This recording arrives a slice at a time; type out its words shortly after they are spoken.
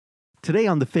Today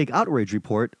on the Fake Outrage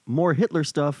Report, more Hitler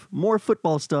stuff, more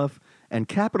football stuff, and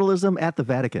capitalism at the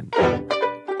Vatican.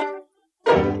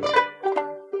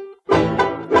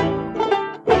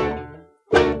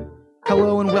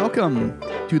 Hello and welcome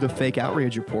to the Fake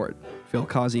Outrage Report. Phil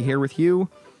Causey here with you,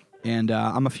 and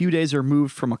I'm a few days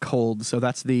removed from a cold, so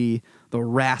that's the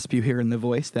rasp you hear in the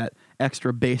voice, that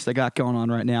extra bass I got going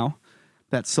on right now,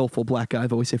 that soulful black guy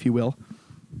voice, if you will.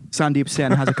 Sandeep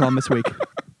Sen, how's it going this week?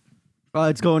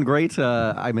 It's going great.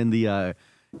 I'm in the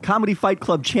Comedy Fight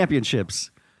Club Championships,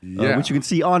 which you can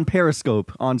see on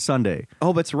Periscope on Sunday.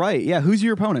 Oh, that's right. Yeah, who's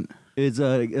your opponent? It's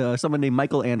someone named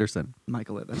Michael Anderson.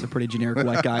 Michael, that's a pretty generic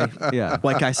white guy. Yeah.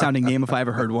 White guy sounding name if I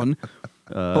ever heard one.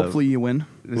 Hopefully you win.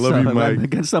 Love you, Mike.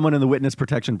 Against someone in the Witness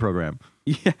Protection Program.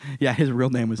 Yeah, his real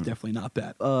name was definitely not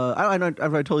that.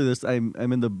 I told you this. I'm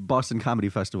in the Boston Comedy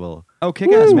Festival. Oh,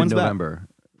 kick-ass. When's November.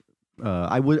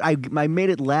 I made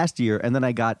it last year, and then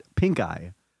I got pink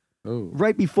eye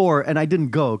right before, and I didn't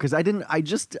go because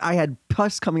I had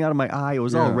pus coming out of my eye. It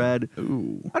was all red.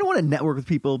 Ooh. I don't want to network with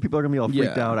people. People are gonna be all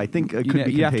freaked out. I think it could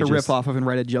be you have to contagious. rip off of and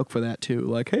write a joke for that too.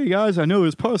 Like, hey guys, I know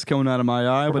there's pus coming out of my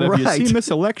eye, but have you seen this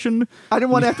election? I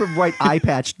didn't want to have to write eye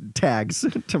patch tags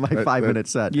to my 5-minute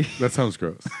set. That sounds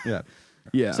gross.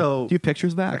 Yeah. So do you have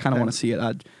pictures of that? I kind of want to see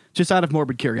it, just out of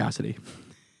morbid curiosity.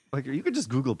 like you could just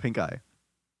Google pink eye.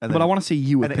 But I want to see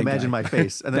you with and pink imagine eye. my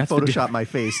face, and then Photoshop my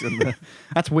face. And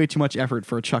that's way too much effort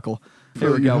for a chuckle. There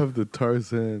So we you go. have the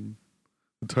Tarzan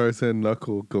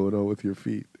knuckle going on with your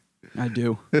feet. I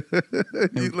do.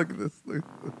 You look at this.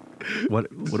 what are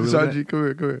we looking Sanji, at? come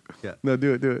here. Yeah. No,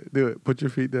 do it. Put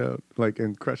your feet down,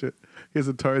 and crush it. Here's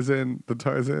the Tarzan.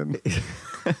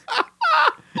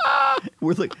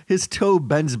 We're like his toe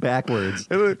bends backwards.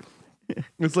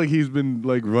 It's like he's been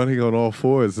running on all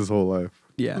fours his whole life.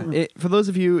 Yeah. For those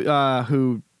of you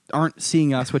who aren't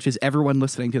seeing us, which is everyone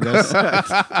listening to this,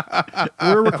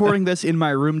 we're recording this in my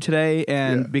room today,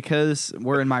 and because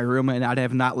we're in my room and I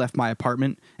have not left my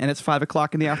apartment, and it's 5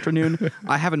 o'clock in the afternoon,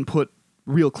 I haven't put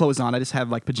real clothes on. I just have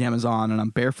pajamas on, and I'm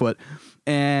barefoot.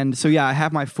 And so, I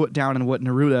have my foot down in what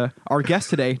Neruda, our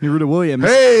guest today, Neruda Williams,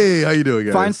 Hey, how you doing,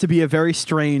 guys? finds to be a very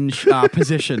strange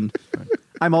position.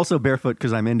 I'm also barefoot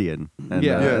because I'm Indian. And,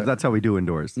 that's how we do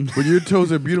indoors. But your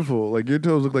toes are beautiful. Your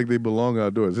toes look like they belong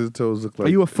outdoors. His toes look like... Are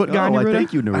you a foot guy, Neruda?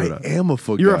 Thank you, Neruda. I am a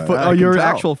foot You're guy. a foot. I Oh, can you're an tell.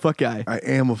 actual foot guy. I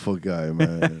am a foot guy,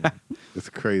 man. It's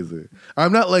crazy.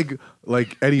 I'm not like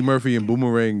Eddie Murphy and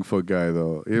Boomerang foot guy,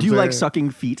 though. Do you like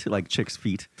sucking feet, like chicks'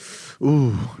 feet?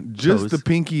 Ooh, just Toes? the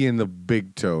pinky and the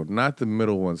big toe, not the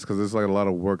middle ones, because there's a lot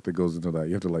of work that goes into that.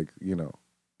 You have to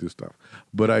do stuff.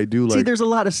 But I do See, there's a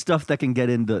lot of stuff that can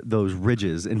get into those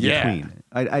ridges in between.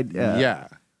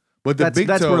 But the big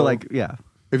that's toe, where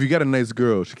if you got a nice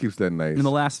girl, she keeps that nice. In the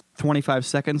last 25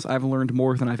 seconds, I've learned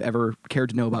more than I've ever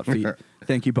cared to know about feet.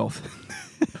 Thank you both.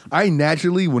 I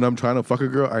naturally, when I'm trying to fuck a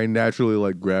girl, I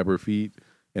naturally grab her feet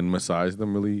and massage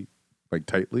them really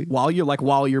tightly. While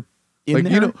you're in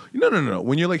there? No.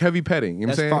 When you're heavy petting, you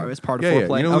know what I'm saying? It's part of yeah,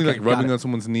 foreplay. You know when Okay, you're rubbing got it. on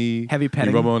someone's knee, Heavy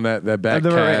petting? You rub on that back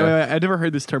calf. I've never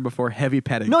heard this term before. Heavy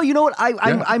petting. No, you know what?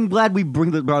 I'm glad we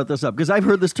brought this up because I've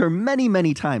heard this term many,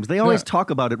 many times. They always talk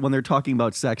about it when they're talking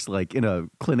about sex, in a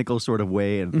clinical sort of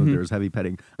way, and there's heavy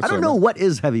petting. I don't know what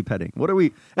is heavy petting. What are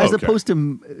we, as opposed to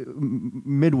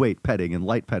mid-weight petting and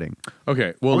light petting?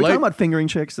 Okay, well, Are we talking about fingering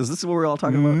chicks? Is this what we're all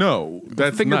talking about? No,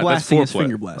 that's finger not. blasting That's is foreplay.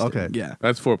 finger blasting. Okay. Yeah.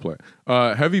 That's foreplay.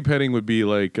 Heavy petting would be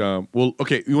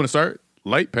okay, you want to start?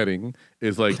 Light petting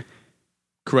is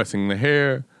caressing the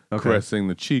hair, caressing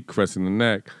the cheek, caressing the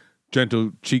neck,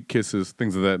 gentle cheek kisses,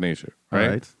 things of that nature.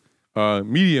 Right?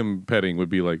 Medium petting would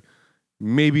be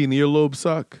maybe an earlobe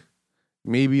suck,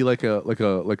 maybe like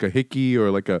a hickey or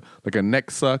like a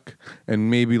neck suck, and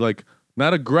maybe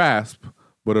not a grasp,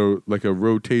 but a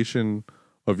rotation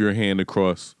of your hand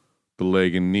across the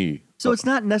leg and knee. So it's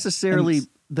not necessarily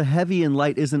the heavy and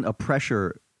light isn't a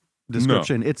pressure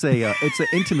description. No. It's an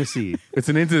intimacy. It's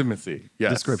an intimacy.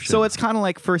 Yes. Description. So it's kind of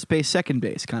like first base, second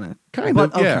base, kind of. Yeah. Well,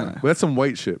 that's some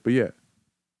white shit, but yeah.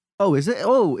 Oh, is it?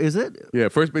 Yeah,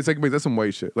 first base, second base, that's some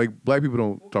white shit. Black people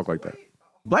don't talk like that.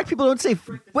 Black people don't say,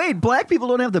 wait, black people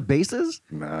don't have the bases?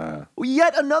 Nah.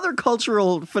 Yet another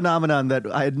cultural phenomenon that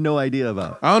I had no idea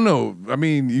about. I don't know. I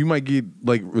mean, you might get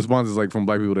responses from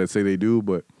black people that say they do,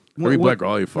 but every black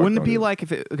girl you fuck. Wouldn't it be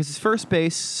because it's first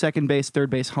base, second base, third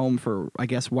base home for, I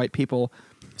guess, white people?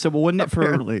 So wouldn't it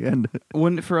for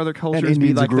other cultures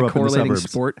be the correlating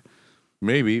sport?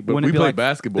 Maybe, but Wouldn't we it be play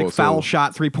basketball. Foul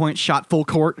shot, 3-point shot, full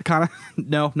court, kind of.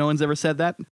 No one's ever said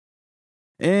that.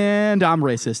 And I'm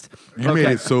racist. You made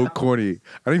it so corny.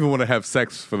 I don't even want to have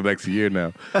sex for the next year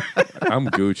now. I'm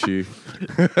Gucci.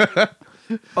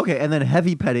 Okay, and then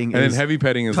heavy petting And is then heavy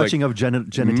petting is touching like of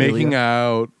genitalia. making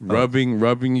out,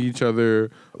 rubbing each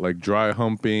other, like dry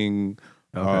humping.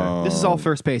 Okay. This is all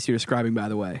first base you're describing, by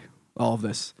the way. All of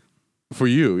this. For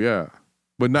you, yeah.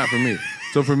 But not for me.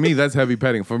 So for me, that's heavy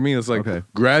petting. For me, it's like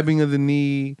grabbing of the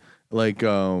knee, like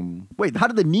Wait, how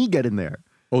did the knee get in there?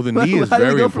 oh, the knee is How did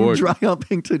very we go important. from dry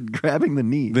humping to grabbing the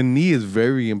knee? The knee is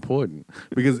very important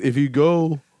because if you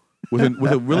go with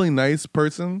a really nice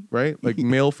person, right, like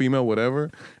male, female, whatever,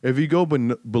 if you go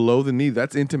below the knee,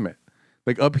 that's intimate.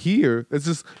 Like up here, it's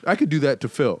just I could do that to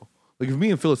Phil. Like if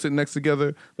me and Phil are sitting next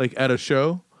together, like at a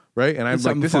show, right, and I'm like,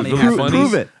 something this funny is really happens.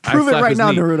 funny. Prove it slap right his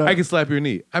now, knee. Neruda. I can slap your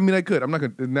knee. I mean, I could. I'm not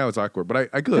gonna. Now it's awkward, but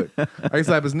I could. I can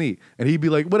slap his knee, and he'd be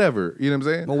like, whatever. You know what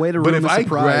I'm saying? Well, way to But ruin if the I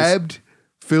surprise. grabbed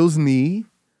Phil's knee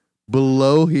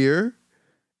below here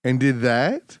and did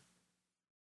that,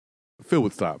 Phil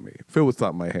would stop me. Phil would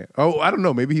stop my hand. Oh, I don't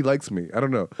know. Maybe he likes me. I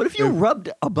don't know. But if you rubbed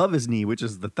above his knee, which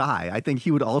is the thigh, I think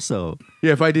he would also.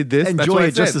 Yeah, if I did this, that's enjoy what I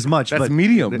it just said. as much, That's but-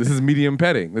 medium. This is medium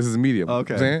petting. This is medium. You know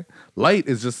Okay. what I'm saying? Light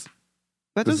is just.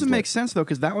 That This doesn't is make sense, though,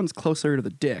 because that one's closer to the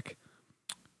dick.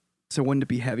 So wouldn't it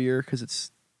be heavier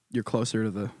because you're closer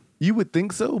to the... You would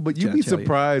think so, but you'd be Genitalia.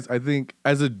 surprised. I think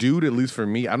as a dude, at least for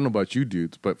me, I don't know about you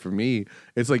dudes, but for me,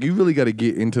 it's like you really got to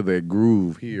get into that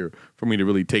groove here for me to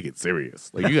really take it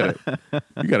serious. Like you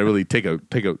gotta really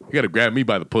you gotta grab me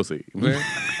by the pussy. You know what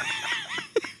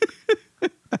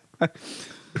I'm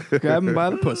saying? Grab him by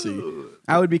the pussy.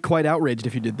 I would be quite outraged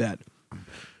if you did that.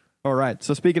 All right.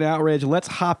 So speaking of outrage, let's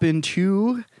hop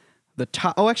into the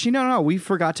top. Oh, actually, no. We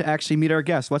forgot to actually meet our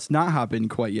guest. Let's not hop in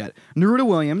quite yet. Neruda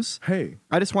Williams. Hey.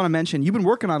 I just want to mention, you've been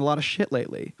working on a lot of shit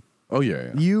lately. Oh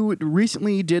yeah. You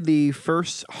recently did the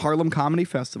first Harlem Comedy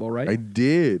Festival, right? I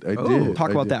did. Talk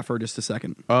I about did. that for just a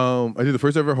second. I did the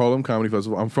first ever Harlem Comedy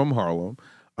Festival. I'm from Harlem.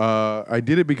 I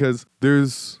did it because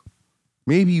there's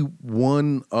maybe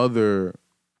one other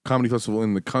comedy festival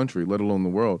in the country, let alone the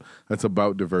world, that's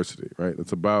about diversity, right?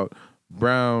 It's about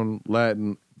brown,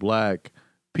 Latin, black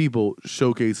people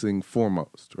showcasing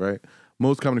foremost, right?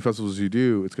 Most comedy festivals you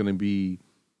do, it's going to be,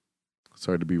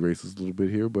 sorry to be racist a little bit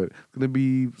here, but it's going to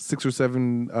be 6 or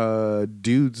 7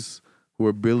 dudes who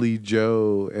are Billy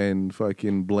Joe and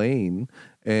fucking Blaine,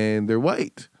 and they're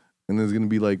white. And there's going to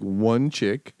be like one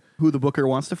chick. Who the booker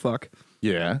wants to fuck.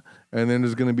 Yeah. And then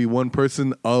there's going to be one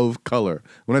person of color.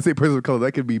 When I say person of color,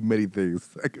 that could be many things.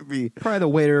 That could be Probably the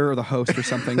waiter or the host or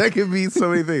something. that could be so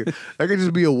many things. That could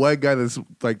just be a white guy that's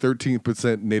like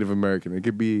 13% Native American. It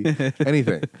could be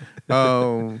anything.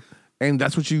 And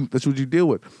that's what you deal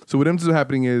with. So what ends up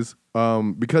happening is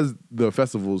because the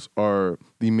festivals are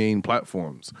the main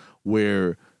platforms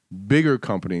where bigger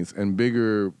companies and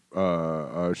bigger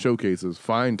showcases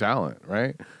find talent,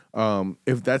 right?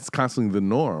 If that's constantly the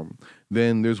norm,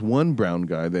 then there's one brown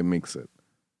guy that makes it.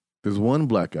 There's one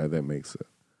black guy that makes it.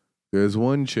 There's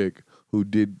one chick who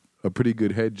did a pretty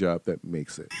good head job that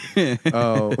makes it.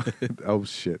 Oh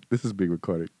shit, this is being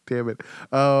recorded. Damn it.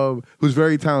 Who's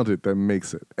very talented that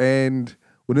makes it. And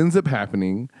what ends up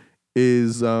happening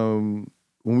is when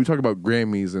we talk about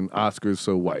Grammys and Oscars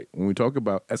so white, when we talk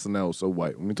about SNL so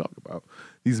white, when we talk about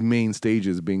these main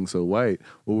stages being so white,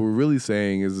 what we're really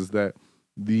saying is that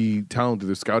the talent that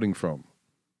they're scouting from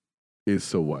is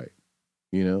so white.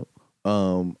 You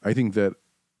know? I think that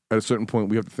at a certain point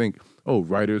we have to think, oh,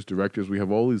 writers, directors, we have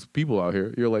all these people out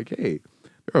here. You're like, hey,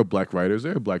 there are black writers,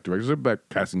 there are black directors, there are black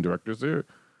casting directors, there.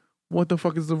 What the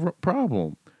fuck is the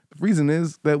problem? The reason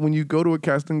is that when you go to a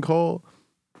casting call,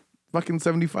 fucking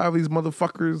 75 of these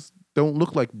motherfuckers don't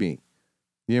look like me. You know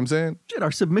what I'm saying? Shit,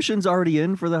 are submissions already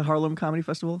in for the Harlem Comedy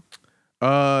Festival?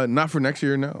 Not for next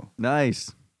year, no.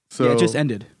 Nice. So yeah, it just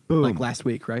ended. Boom. Like last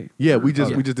week, right? yeah, we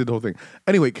just Okay. did the whole thing.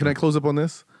 Anyway, can I close up on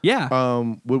this? Yeah.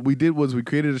 What we did was we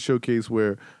created a showcase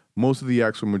where most of the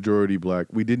acts were majority black.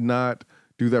 We did not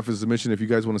do that for submission. If you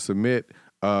guys want to submit,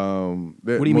 What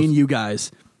do you mean, you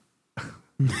guys?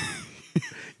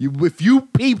 if you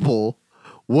people,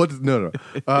 what? No.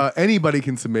 Anybody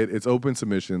can submit. It's open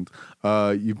submissions.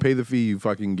 You pay the fee, you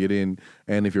fucking get in,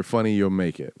 and if you're funny, you'll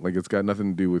make it. Like it's got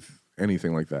nothing to do with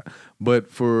anything like that. But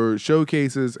for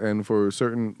showcases and for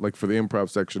certain, like for the improv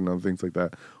section and things like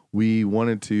that, we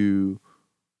wanted to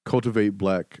cultivate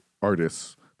black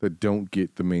artists that don't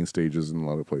get the main stages in a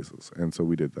lot of places, and so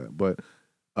we did that. But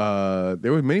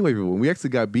there were many white people. When we actually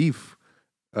got beef,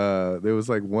 there was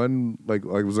like one, like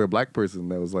it was a black person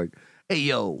that was like, hey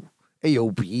yo,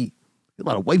 B, there's a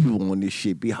lot of white people on this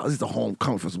shit, B. How's this a home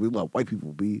conference? We a lot of white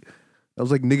people, B. I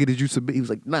was like, nigga, did you submit? He was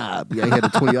like, nah, B, I had the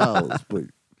 $20, but I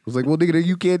was like, well, nigga,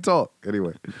 you can't talk.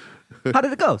 Anyway. How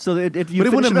did it go? So But you it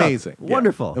went finished up. amazing. Yeah.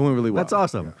 Wonderful. It went really well. That's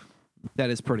awesome. Yeah. That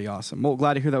is pretty awesome. Well,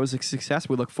 glad to hear that was a success.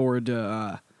 We look forward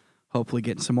to hopefully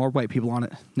getting some more white people on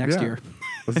it next year.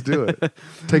 Let's do it.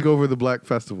 Take over the Black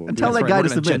Festival. And tell that guy to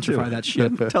submit gentrify that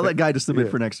shit. Tell that guy to submit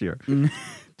for next year.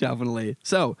 Definitely.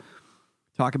 So,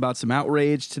 talk about some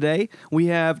outrage today. We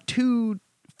have 2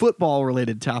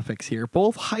 football-related topics here,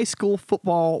 both high school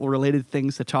football-related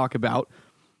things to talk about.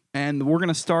 And we're going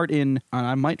to start in,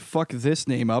 I might fuck this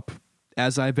name up,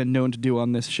 as I've been known to do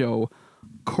on this show,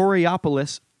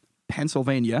 Coraopolis,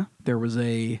 Pennsylvania. There was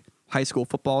a high school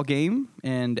football game,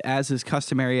 and as is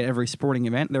customary at every sporting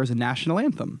event, there was a national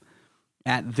anthem.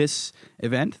 At this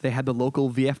event, they had the local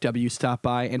VFW stop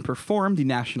by and perform the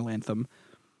national anthem.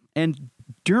 And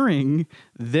during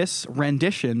this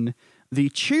rendition, the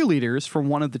cheerleaders from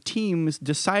one of the teams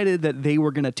decided that they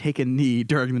were going to take a knee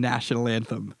during the national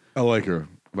anthem. I like her.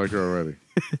 I like her already.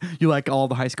 You like all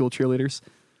the high school cheerleaders?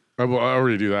 I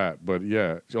already do that, but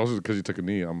yeah. Also because you took a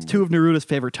knee. It's 2 of Neruda's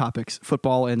favorite topics,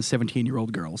 football and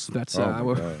 17-year-old girls. That's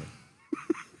So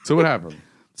what happened?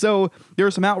 So there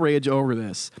was some outrage over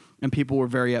this, and people were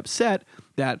very upset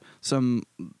that some,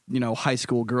 high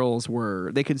school girls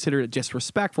they considered it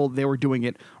disrespectful. They were doing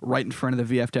it right in front of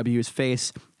the VFW's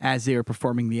face as they were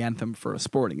performing the anthem for a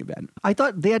sporting event. I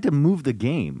thought they had to move the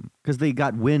game because they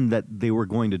got wind that they were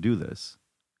going to do this.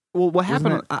 Well, what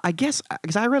happened, I guess,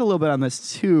 because I read a little bit on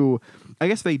this too, I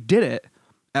guess they did it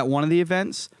at one of the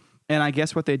events, and I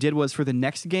guess what they did was for the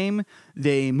next game,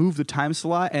 they moved the time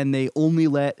slot and they only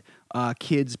let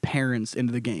kids' parents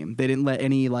into the game. They didn't let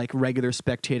any regular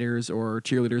spectators or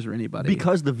cheerleaders or anybody.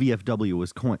 Because the VFW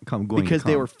was going Because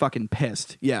they were fucking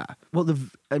pissed, yeah. Well,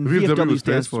 and VFW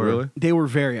stands for... Really? They were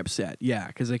very upset, yeah,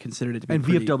 because they considered it to be And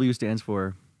VFW stands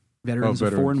for... Veterans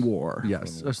of Foreign War.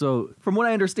 Yes. So from what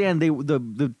I understand,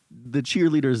 the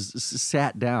cheerleaders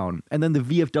sat down, and then the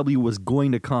VFW was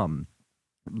going to come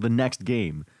the next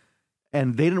game,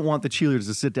 and they didn't want the cheerleaders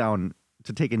to sit down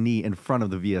to take a knee in front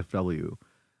of the VFW.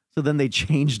 So then they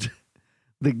changed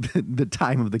the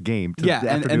time of the game to the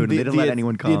afternoon, and they didn't let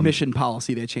anyone come. The admission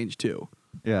policy they changed too.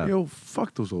 Yeah. Yo,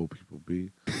 fuck those old people,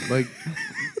 B.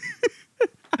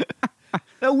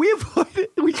 No, we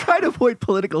try to avoid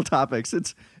political topics.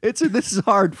 This is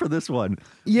hard for this one.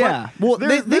 Yeah, but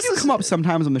well, they do come up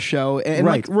sometimes on the show, and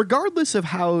right. Regardless of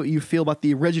how you feel about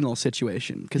the original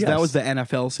situation, because that was the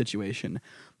NFL situation,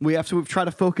 we have to try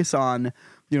to focus on,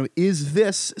 is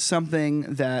this something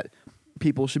that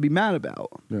people should be mad about?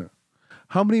 Yeah.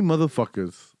 How many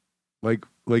motherfuckers, like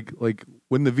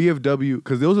when the VFW,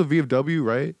 because there was a VFW,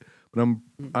 right? But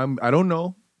I don't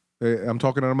know. I'm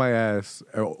talking out of my ass,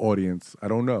 audience. I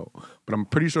don't know, but I'm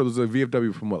pretty sure there's a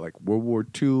VFW from World War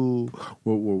II,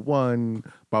 World War I,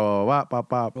 blah blah blah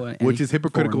blah blah, which is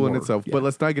hypocritical in itself. Yeah. But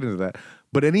let's not get into that.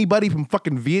 But anybody from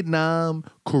fucking Vietnam,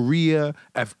 Korea,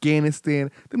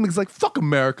 Afghanistan, them niggas fuck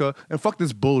America and fuck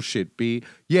this bullshit. B,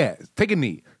 yeah, take a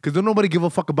knee, because don't nobody give a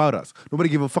fuck about us. Nobody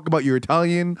give a fuck about your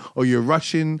Italian or your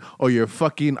Russian or your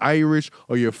fucking Irish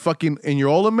or your fucking, and you're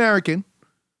all American,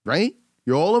 right?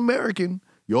 You're all American.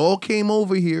 You all came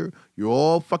over here. You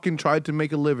all fucking tried to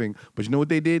make a living. But you know what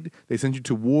they did? They sent you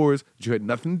to wars that you had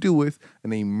nothing to do with,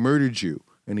 and they murdered you.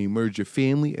 And they murdered your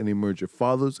family, and they murdered your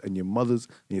fathers, and your mothers,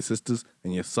 and your sisters,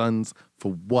 and your sons.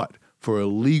 For what? For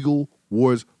illegal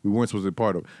wars we weren't supposed to be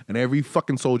part of. And every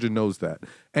fucking soldier knows that.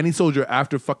 Any soldier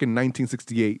after fucking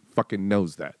 1968 fucking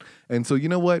knows that. And so you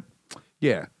know what?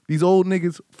 Yeah, these old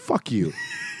niggas, fuck you.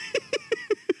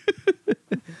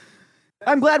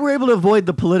 I'm glad we're able to avoid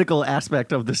the political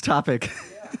aspect of this topic.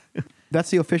 Yeah. That's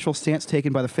the official stance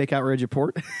taken by the Fake Outrage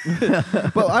Report.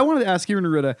 But I wanted to ask you,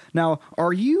 Neruda, now,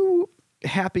 are you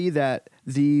happy that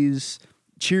these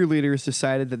cheerleaders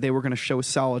decided that they were going to show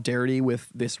solidarity with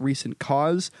this recent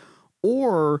cause?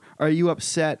 Or are you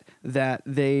upset that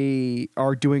they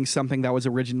are doing something that was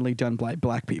originally done by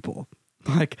black people?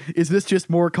 Is this just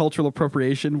more cultural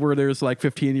appropriation where there's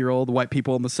 15-year-old white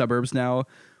people in the suburbs now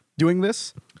doing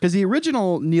this? Because the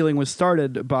original kneeling was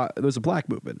started by, there was a black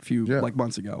movement a few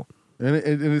months ago. And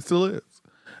it still is.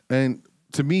 And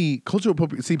to me, cultural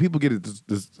appropriation, see, people get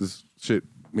this shit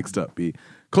mixed up, B.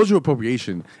 Cultural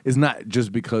appropriation is not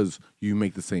just because you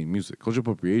make the same music. Cultural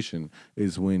appropriation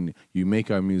is when you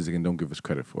make our music and don't give us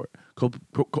credit for it.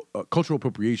 Cultural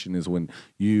appropriation is when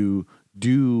you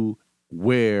do,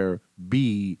 wear,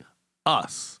 be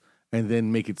us, and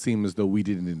then make it seem as though we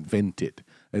didn't invent it.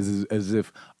 As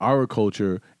if our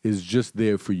culture is just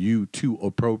there for you to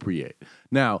appropriate.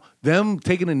 Now, them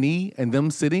taking a knee and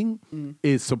them sitting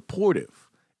is supportive,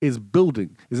 is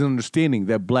building, is an understanding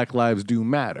that black lives do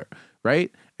matter,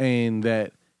 right? And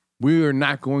that We are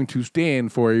not going to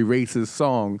stand for a racist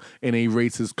song in a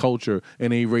racist culture,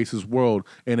 in a racist world,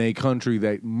 in a country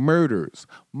that murders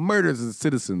its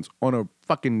citizens on a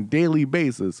fucking daily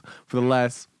basis for the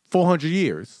last 400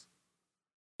 years.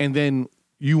 And then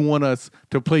you want us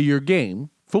to play your game,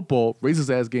 football,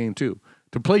 racist ass game too,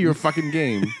 to play your fucking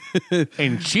game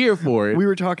and cheer for it. We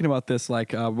were talking about this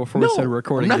before we started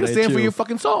recording. I'm not today, gonna stand for too, your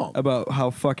fucking song. about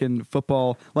how fucking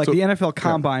football, the NFL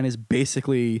Combine is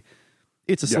basically.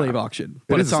 It's a slave auction,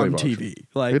 but it's on TV.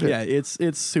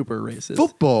 It's super racist.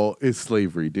 Football is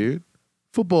slavery, dude.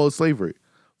 Football is slavery.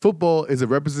 Football is a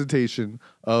representation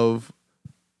of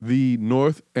the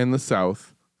North and the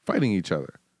South fighting each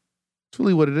other. It's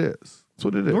really what it is. It's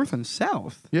what it is. North and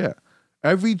South. Yeah.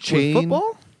 Every chain. With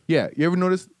football? Yeah. You ever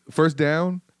notice first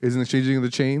down is an exchanging of the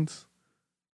chains?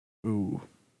 Ooh.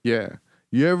 Yeah.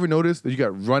 You ever notice that you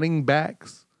got running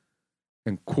backs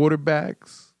and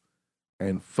quarterbacks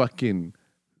and fucking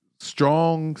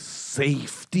strong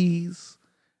safeties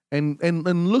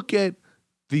and look at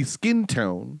the skin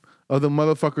tone of the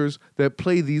motherfuckers that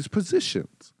play these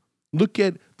positions. Look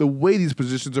at the way these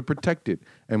positions are protected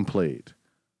and played.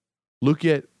 Look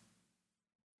at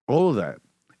all of that.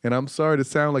 And I'm sorry to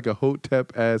sound like a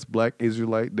hotep ass black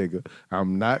Israelite nigga.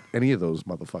 I'm not any of those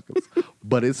motherfuckers,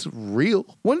 but it's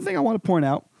real. One thing I want to point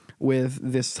out with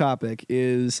this topic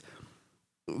is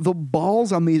the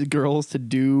balls on these girls to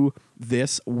do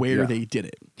this where they did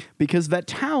it. Because that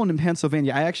town in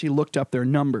Pennsylvania, I actually looked up their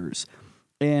numbers,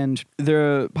 and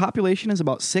their population is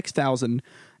about 6,000,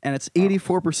 and it's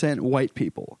 84% white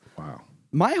people. Wow.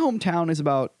 My hometown is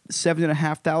about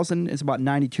 7,500. It's about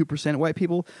 92% white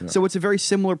people. Yeah. So it's a very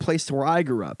similar place to where I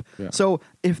grew up. Yeah. So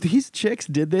if these chicks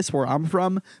did this where I'm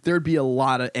from, there'd be a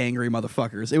lot of angry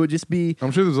motherfuckers. It would just be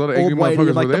I'm sure there's a lot of angry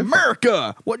motherfuckers like there.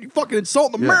 America. What, you fucking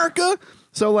insulting America?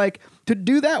 So to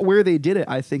do that where they did it,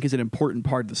 I think is an important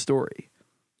part of the story.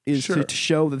 Is to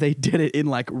show that they did it in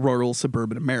rural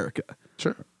suburban America.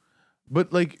 Sure.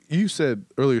 But like you said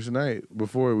earlier tonight,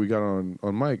 before we got on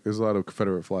mic, there's a lot of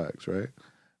Confederate flags, right?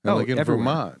 And in everywhere.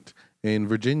 Vermont, in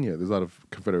Virginia, there's a lot of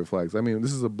Confederate flags. I mean,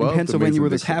 this is above in Pennsylvania where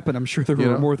this happened. I'm sure there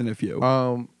were more than a few.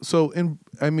 And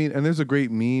there's a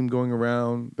great meme going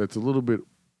around that's a little bit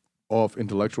off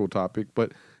intellectual topic,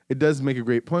 but it does make a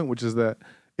great point, which is that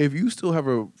if you still have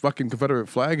a fucking Confederate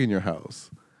flag in your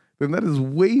house, then that is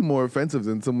way more offensive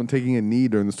than someone taking a knee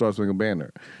during the Star Spangled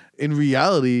Banner. In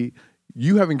reality,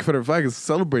 you having Confederate flag is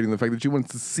celebrating the fact that you want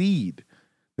to secede,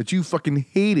 that you fucking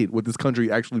hated what this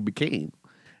country actually became.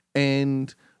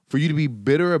 And for you to be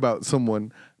bitter about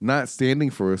someone not standing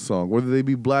for a song, whether they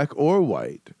be black or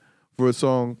white, for a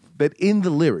song that in the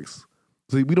lyrics,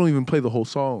 so we don't even play the whole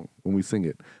song when we sing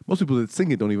it. Most people that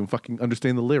sing it don't even fucking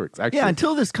understand the lyrics. Actually. Yeah,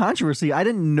 until this controversy, I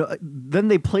didn't know. Then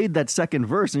they played that second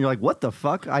verse, and you're like, what the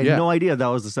fuck? I had no idea that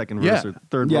was the second verse or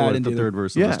third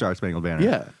verse of the Star Spangled Banner.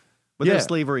 Yeah. But there's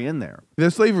slavery in there.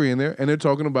 There's slavery in there, and they're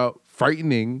talking about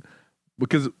frightening,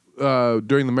 because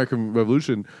during the American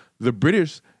Revolution, the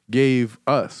British gave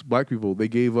us, black people, they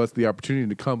gave us the opportunity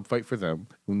to come fight for them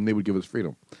when they would give us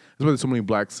freedom. That's why there's so many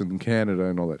blacks in Canada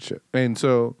and all that shit. And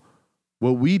so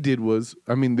what we did was,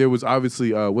 there was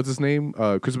obviously, what's his name?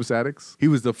 Christmas Addicts. He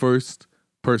was the first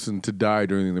person to die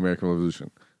during the American Revolution.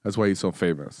 That's why he's so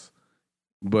famous.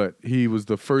 But he was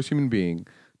the first human being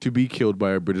to be killed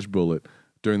by a British bullet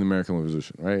during the American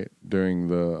Revolution, right? During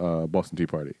the Boston Tea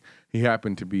Party. He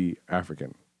happened to be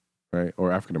African, right?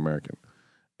 Or African American.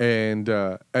 And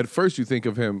at first you think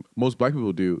of him, most black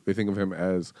people do, they think of him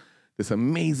as this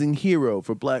amazing hero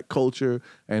for black culture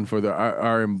and for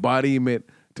our embodiment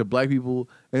to black people.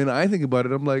 And I think about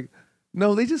it, I'm like,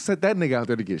 no, they just set that nigga out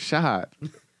there to get shot.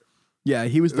 Yeah,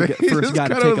 he was the first guy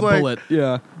to take a bullet.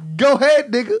 Yeah. Go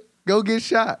ahead, nigga. Go get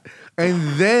shot. And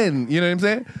then, you know what I'm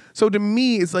saying? So to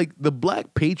me, it's like the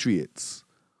black patriots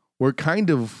were kind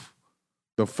of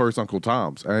the first Uncle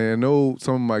Toms. I know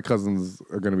some of my cousins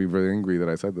are going to be very angry that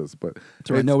I said this, but it's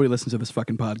all right. Nobody listens to this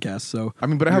fucking podcast, so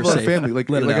but I have a lot of family.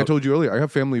 Like I told you earlier, I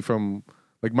have family from,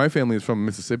 my family is from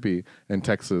Mississippi and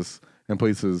Texas and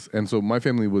places, and so my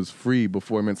family was free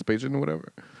before emancipation or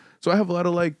whatever. So I have a lot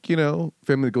of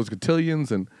family that goes to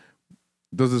cotillions and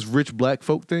does this rich black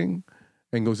folk thing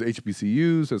and goes to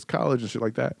HBCUs, does college and shit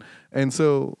like that. And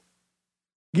so,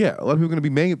 yeah, a lot of people are going to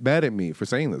be mad at me for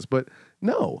saying this, but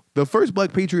no, the first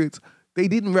black patriots, they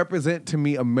didn't represent to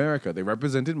me America. They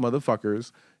represented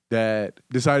motherfuckers that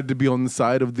decided to be on the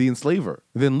side of the enslaver.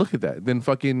 Then look at that. Then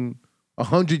fucking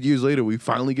 100 years later, we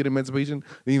finally get emancipation.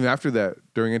 And even after that,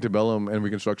 during antebellum and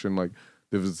Reconstruction,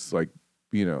 there was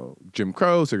Jim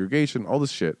Crow, segregation, all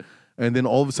this shit. And then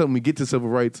all of a sudden we get to civil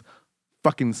rights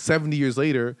fucking 70 years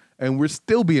later and we're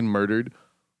still being murdered.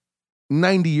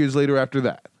 90 years later after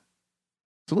that.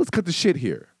 So let's cut the shit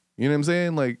here. You know what I'm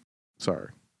saying? Like, sorry.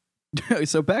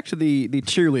 So back to the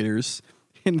cheerleaders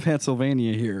in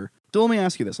Pennsylvania here. So let me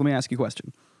ask you this. Let me ask you a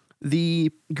question.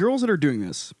 The girls that are doing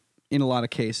this, in a lot of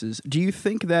cases, do you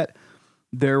think that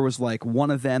there was like one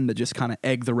of them that just kind of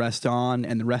egged the rest on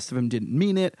and the rest of them didn't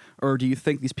mean it? Or do you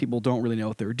think these people don't really know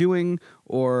what they're doing?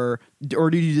 Or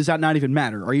does that not even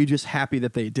matter? Are you just happy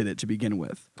that they did it to begin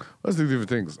with? Let's do different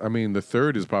things. I mean, the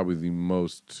third is probably the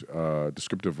most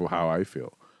descriptive of how I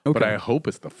feel. Okay. But I hope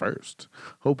it's the first.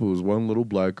 Hope it was one little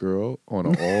black girl on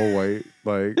an all-white,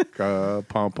 like,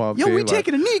 pom-pom Yo, thing. we like,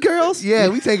 taking a knee, girls. Yeah,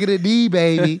 we taking a knee,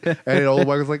 baby. And then all the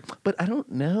white was like, but I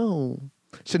don't know.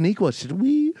 Shaniqua, should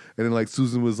we? And then, like,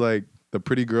 Susan was like, the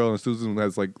pretty girl, and Susan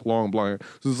has, like, long blonde hair.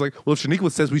 Susan's like, well, if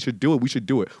Shaniqua says we should do it, we should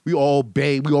do it. We all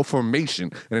obey. We all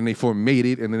formation. And then they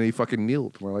formated, and then they fucking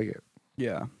kneeled. I like it.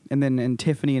 Yeah. And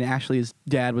Tiffany and Ashley's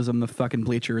dad was on the fucking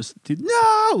bleachers. Dude,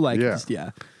 no! Like,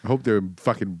 yeah. I hope their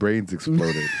fucking brains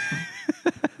exploded.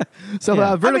 So,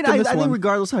 Yeah. verdict on this I one. think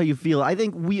regardless how you feel, I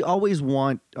think we always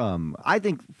want. I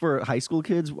think for high school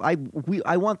kids, I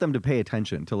want them to pay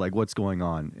attention to like what's going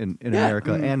on in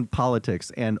America and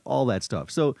politics and all that stuff.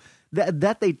 So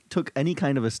that they took any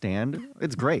kind of a stand,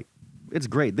 it's great. It's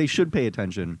great. They should pay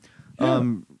attention. Yeah.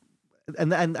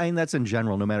 And that's in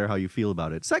general, no matter how you feel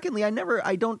about it. Secondly,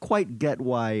 I don't quite get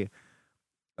why,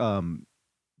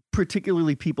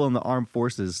 particularly people in the armed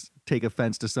forces take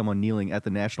offense to someone kneeling at the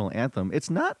national anthem. It's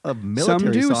not a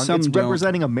military song. Some it's don't.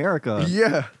 representing America.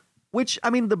 Yeah. Which, I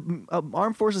mean, the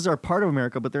armed forces are part of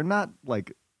America, but they're not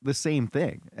like the same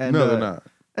thing. And, No, they're not.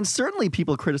 And certainly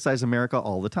people criticize America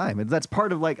all the time. And that's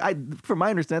part of from my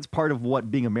understanding, that's part of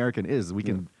what being American is. We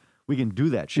can do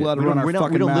that shit. Let it We run don't, our we don't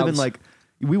fucking live in mouths. like,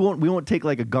 we won't take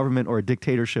like a government or a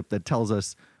dictatorship that tells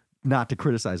us not to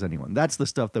criticize anyone. That's the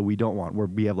stuff that we don't want, where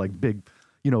we have like big,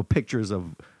 pictures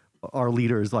of our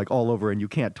leaders like all over, and you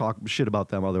can't talk shit about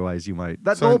them, otherwise you might.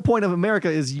 That's the whole point of America,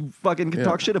 is you fucking can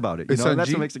talk shit about it. You It's know, and that's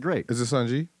Sanjeev? what makes it great. Is it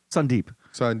Sanjeev? Sandeep.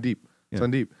 Sandeep. Yeah.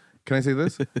 Sandeep. Can I say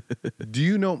this? Do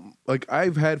you know, like,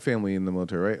 I've had family in the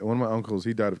military, right? One of my uncles,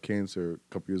 he died of cancer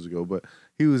a couple years ago, but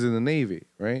he was in the Navy,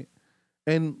 right?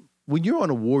 And when you're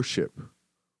on a warship,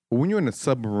 or when you're in a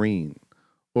submarine,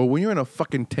 or when you're in a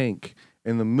fucking tank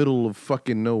in the middle of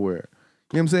fucking nowhere,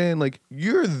 you know what I'm saying? Like,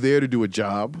 you're there to do a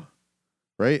job,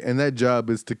 right? And that job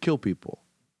is to kill people,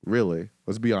 really.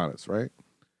 Let's be honest, right?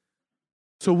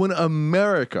 So when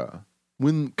America,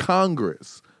 when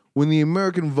Congress, when the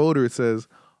American voter says,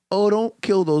 oh, don't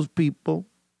kill those people,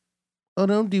 oh,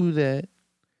 don't do that,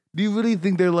 do you really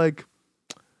think they're like,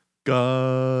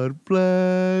 God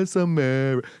bless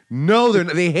America? No, they're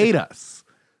not. They hate us.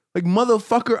 Like,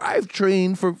 motherfucker, I've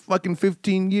trained for fucking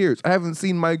 15 years. I haven't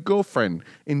seen my girlfriend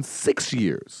in 6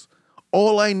 years.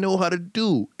 All I know how to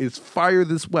do is fire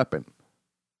this weapon.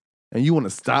 And you want to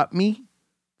stop me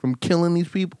from killing these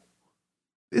people?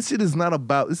 This shit is not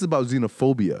about, this is about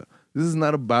xenophobia. This is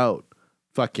not about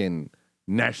fucking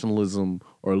nationalism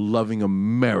or loving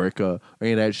America or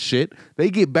any of that shit. They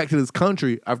get back to this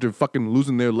country after fucking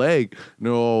losing their leg and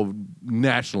they're all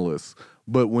nationalists.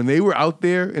 But when they were out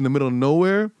there in the middle of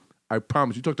nowhere, I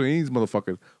promise you, talk to any of these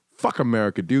motherfuckers, fuck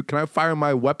America, dude. Can I fire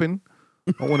my weapon?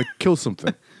 I want to kill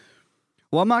something.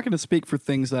 Well, I'm not going to speak for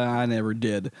things that I never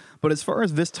did. But as far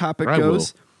as this topic I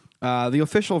goes, the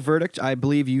official verdict, I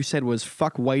believe you said, was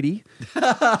fuck Whitey.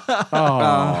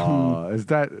 Oh, is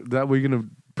that what you're going to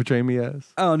portray me as?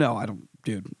 Oh, no, I don't.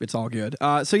 Dude, it's all good.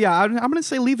 So yeah, I'm going to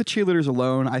say leave the cheerleaders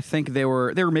alone. I think they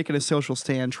were making a social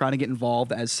stand, trying to get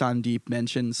involved, as Sandeep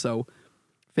mentioned. So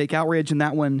fake outrage in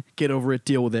that one. Get over it.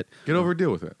 Deal with it. Get over,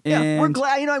 deal with it. Yeah, we're And-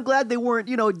 glad. I'm glad they weren't.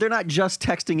 They're not just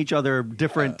texting each other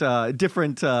different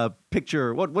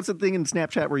picture. What's the thing in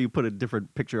Snapchat where you put a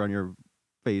different picture on your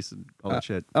face and all that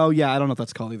shit? Oh yeah, I don't know what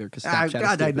that's called either. Because Snapchat is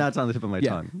God, stupid. that's on the tip of my Yeah,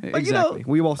 tongue. But, exactly.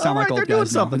 We all sound all like right, old they're doing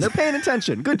guys now. something. They're paying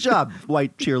attention. Good job,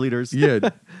 white cheerleaders. Yeah.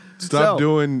 Stop So-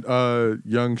 doing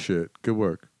young shit. Good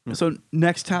work. So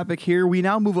next topic here, we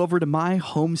now move over to my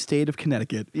home state of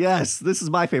Connecticut. Yes, this is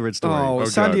my favorite story. Oh, God,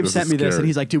 Sandeep this sent is me this, scary. and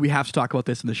he's like, dude, we have to talk about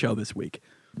this in the show this week.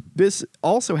 This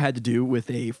also had to do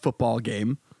with a football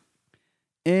game.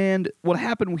 And what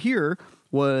happened here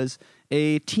was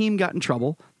a team got in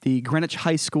trouble. The Greenwich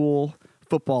High School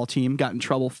football team got in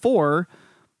trouble for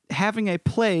having a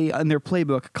play in their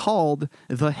playbook called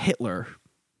the Hitler.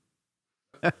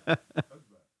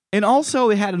 And also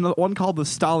they had another one called the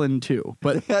Stalin too.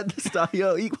 But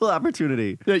Equal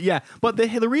opportunity. yeah, but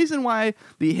the reason why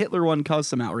the Hitler one caused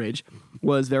some outrage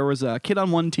was there was a kid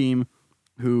on one team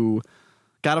who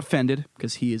got offended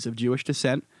because he is of Jewish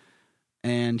descent,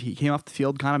 and he came off the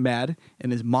field kind of mad,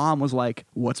 and his mom was like,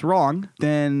 "What's wrong?"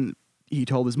 Then he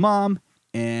told his mom,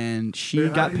 and she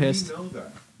got pissed. He know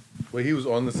that? Wait, he was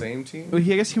on the same team? Well, I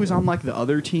guess he was on like the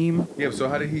other team. Yeah, so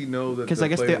how did he know that? Because I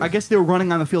guess they were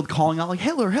running on the field calling out like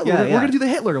Hitler. Yeah, we're gonna do the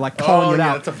Hitler, like calling it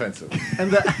out. That's offensive.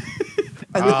 And the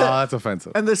That's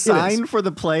offensive. and the sign for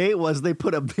the play was they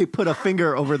put a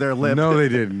finger over their lip. No, they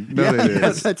didn't. No, they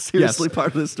didn't. That's seriously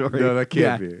part of the story. No, that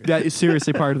can't be. That is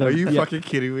seriously part of the. Are you fucking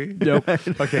kidding me? Nope.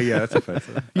 Okay, yeah, that's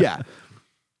offensive. Yeah.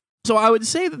 So I would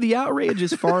say that the outrage,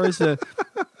 as far as the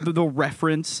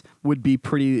reference, would be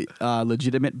pretty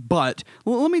legitimate. But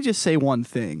let me just say one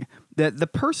thing: that the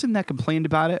person that complained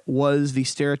about it was the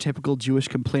stereotypical Jewish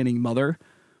complaining mother,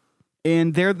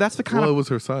 and that's the kind Well, of it was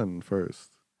her son first.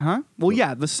 Huh? Well,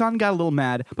 yeah, the son got a little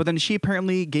mad, but then she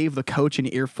apparently gave the coach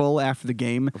an earful after the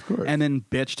game, Of course. and then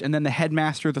bitched, and then the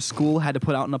headmaster of the school had to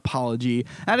put out an apology.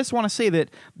 I just want to say that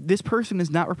this person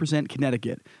does not represent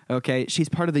Connecticut, okay? She's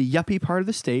part of the yuppie part of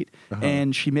the state,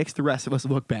 and she makes the rest of us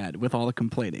look bad with all the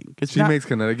complaining. She makes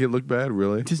Connecticut look bad,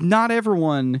 really? Does not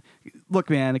everyone...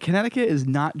 Look, man, Connecticut is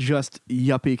not just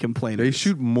yuppie complainers. They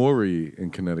shoot Maury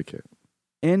in Connecticut.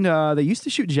 And they used to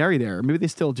shoot Jerry there. Maybe they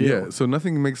still do. Yeah, so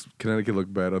nothing makes Connecticut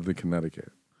look bad other than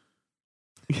Connecticut.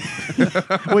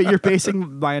 Wait, you're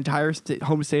basing my entire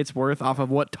home state's worth off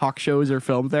of what talk shows are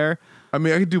filmed there? I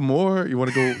mean, I could do more. You want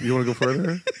to go? You want to go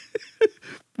further?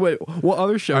 Wait, what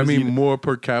other shows? I mean, more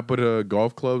per capita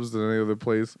golf clubs than any other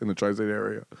place in the tri-state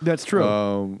area. That's true.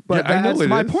 But yeah, I know that's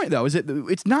my is. point, though.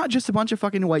 It's not just a bunch of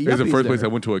fucking white yuppies It's the first place I there.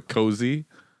 went to a cozy.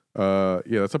 Yeah,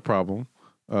 that's a problem.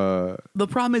 The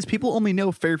problem is people only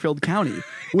know Fairfield County,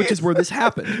 which is where this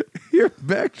happened. You're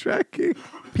backtracking.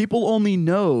 People only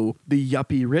know the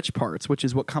yuppie rich parts, which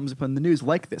is what comes up in the news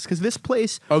like this. Because this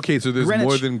place, Okay, so there's Greenwich.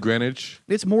 more than Greenwich.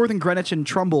 it's more than Greenwich and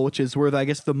Trumbull, which is where I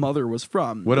guess the mother was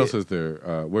from. What else is there?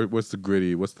 What's the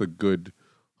gritty? What's the good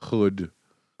hood?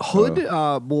 Hood,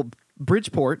 well,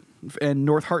 Bridgeport and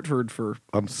North Hartford for...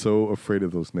 I'm so afraid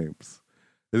of those names.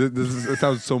 It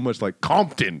sounds so much like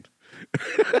Compton.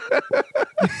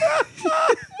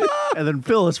 And then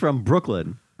Phil is from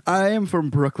Brooklyn. I am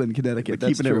from Brooklyn, Connecticut. But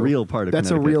That's keeping it true. real part of That's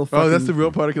Connecticut. a real fucking... Oh, that's the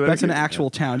real part of Connecticut. That's an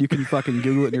actual town. You can fucking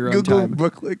Google it in your own Google time.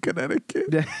 Brooklyn, Connecticut.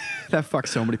 That fucks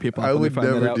so many people up I when would they find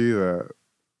that never out. do that.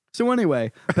 So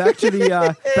anyway, back to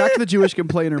the Jewish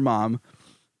complainer mom.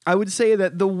 I would say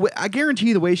that I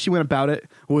guarantee the way she went about it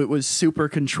was super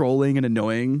controlling and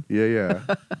annoying. Yeah.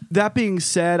 That being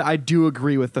said, I do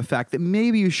agree with the fact that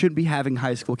maybe you shouldn't be having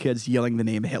high school kids yelling the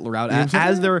name Hitler out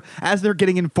as they're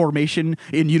getting in formation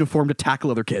in uniform to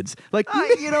tackle other kids. Like,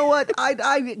 You know what? I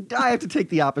have to take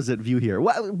the opposite view here.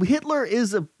 Hitler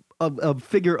is a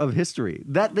figure of history.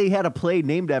 That they had a play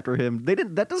named after him.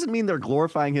 That doesn't mean they're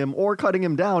glorifying him or cutting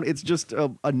him down. It's just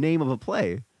a name of a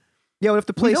play. yeah, but if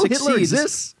the play We know succeeds, Hitler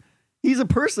exists. He's a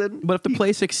person. but if the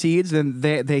play succeeds, then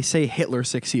they say Hitler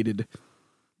succeeded.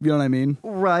 You know what I mean?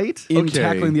 Right. In Okay.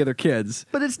 tackling the other kids.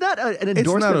 But it's not an not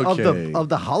endorsement okay. of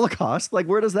the Holocaust. Like,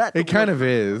 where does that? It kind of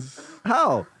is.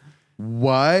 How?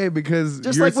 Why? Because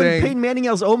Just you're like saying when Peyton Manning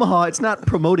yells Omaha, it's not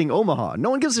promoting Omaha. No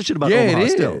one gives a shit about yeah, Omaha it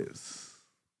still. is.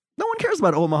 No one cares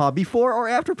about Omaha before or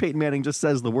after Peyton Manning just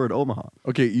says the word Omaha.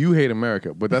 Okay, you hate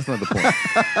America, but that's not the point.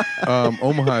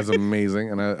 Omaha is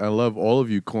amazing, and I love all of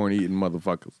you corn-eating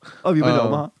motherfuckers. Oh, have you been to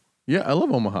Omaha? Yeah, I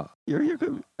love Omaha. You're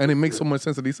good. And it makes so much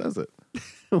sense that he says it.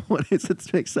 What is it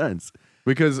to make sense?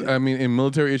 Because, I mean, in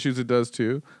military issues, it does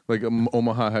too. Like,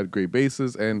 Omaha had great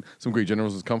bases, and some great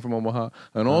generals has come from Omaha.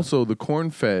 And also, the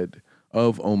corn-fed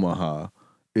of Omaha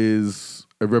is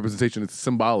a representation. It's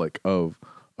symbolic of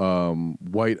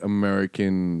white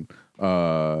American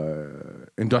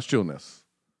industrialness.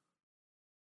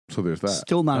 So there's that.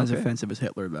 Still not as offensive as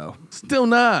Hitler, though. Still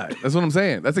not. That's what I'm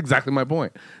saying. That's exactly my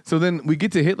point. So then we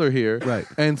get to Hitler here, Right.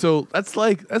 And so that's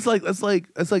like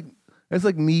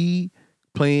me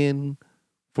playing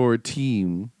for a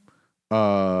team,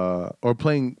 or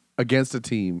playing against a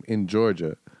team in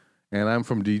Georgia, and I'm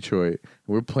from Detroit.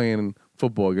 We're playing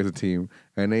football against a team,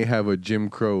 and they have a Jim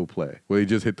Crow play where they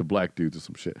just hit the black dudes or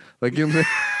some shit. Like, you know what I'm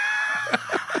saying?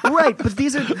 Right, but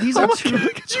these are two.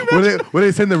 Where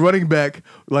they send the running back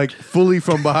like fully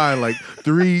from behind, like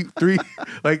 30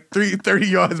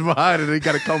 yards behind, and they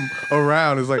got to come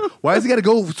around. It's like, why does he got to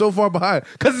go so far behind?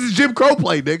 Because it's a Jim Crow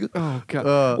play, nigga. Oh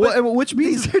god. Which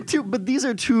means These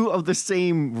are two of the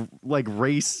same like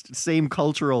race, same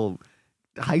cultural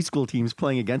high school teams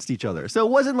playing against each other. So it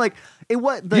wasn't like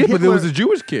But there was a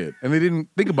Jewish kid, and they didn't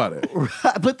think about it.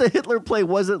 But the Hitler play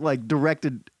wasn't like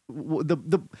directed.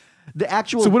 The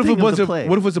actual So what if thing a bunch the of play.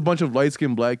 what if it's a bunch of light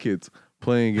skinned black kids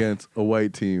playing against a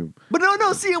white team. But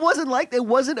no. See, it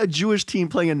wasn't a Jewish team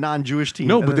playing a non-Jewish team.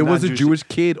 No, but there was a Jewish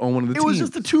kid on one of the teams. It was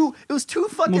just It was two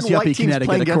fucking Most white yuppie teams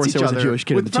playing Connecticut, of course against each there was a other Jewish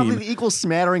kid in with the probably team. the equal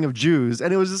smattering of Jews,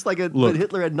 and it was just like but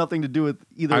Hitler had nothing to do with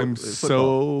either. I'm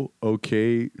football. so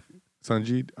okay,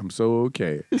 Sanjit. I'm so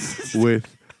okay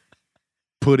with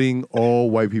putting all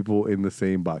white people in the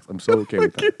same box. I'm so okay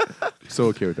with that. So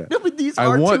okay with that. No, but these I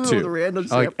are want two to. of the random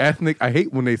Like ethnic. I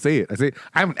hate when they say it. I say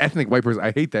I'm an ethnic white person.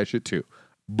 I hate that shit too.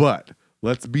 But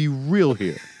let's be real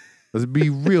here. Let's be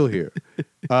real here.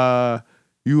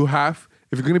 You have,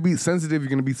 if you're gonna be sensitive, you're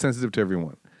gonna be sensitive to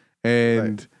everyone.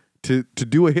 And to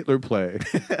do a Hitler play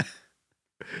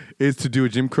is to do a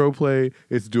Jim Crow play.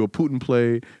 Is to do a Putin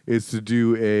play. Is to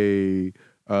do a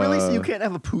really? So you can't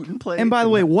have a Putin play? And by the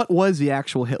way, what was the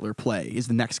actual Hitler play is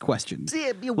the next question. See,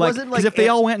 it wasn't like... Because if they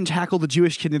all went and tackled the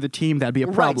Jewish kid in the team, that'd be a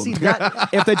problem. Right, see, that,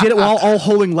 if they did it while all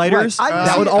holding lighters,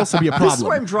 that would also be a problem. This is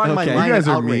where I'm drawing my You line guys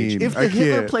of are outrage. mean. If I the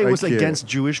Hitler can't. play was I can't. against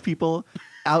Jewish people,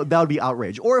 that would be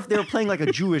outrage. Or if they were playing like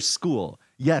a Jewish school,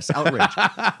 yes, outrage.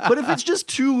 But if it's just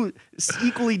two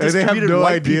equally And they have distributed no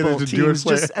white idea people there's a Jewish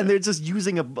teams, play. and they're just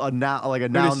using a noun, like a They're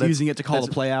noun just that's, using it to call a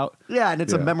play out. yeah, and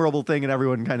it's a Yeah. memorable thing, and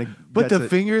everyone kind of But the it.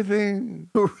 finger thing.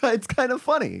 It's kind of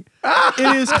funny.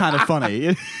 It is kind of funny.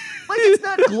 Like it's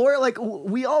not glory. Like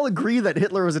we all agree that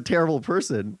Hitler was a terrible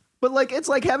person, but like it's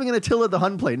like having an Attila the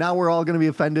Hun play. Now we're all going to be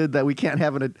offended that we can't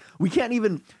have we can't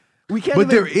even But even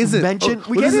there isn't. mention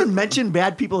we can't even mention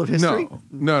bad people of history.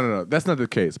 No. That's not the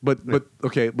case. But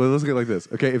okay. But let's get it like this.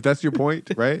 Okay, if that's your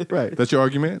point, right? Right. That's your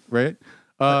argument, right?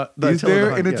 The Is Attila the there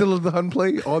Hun, an yeah. Attila the Hun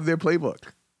play on their playbook?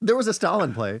 There was a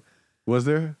Stalin play. Was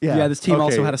there? Yeah, this team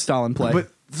also Okay. had a Stalin play.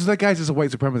 But so that guy's just a white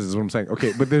supremacist. Is what I'm saying.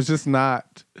 Okay, but there's just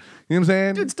not. You know what I'm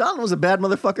saying? Dude, Stalin was a bad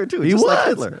motherfucker too. he just was. like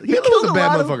Hitler. Hitler killed was a bad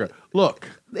lot of- motherfucker. Look,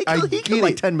 He I killed get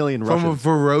like it. 10 million From a Russians.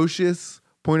 ferocious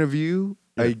point of view,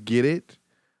 I get it.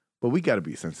 But we got to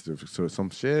be sensitive to some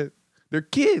shit. They're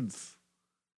kids.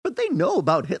 But they know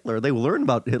about Hitler. They learn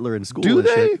about Hitler in school. Do and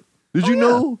they? shit. Did Oh, you yeah.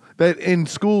 know that in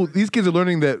school, these kids are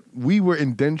learning that we were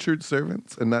indentured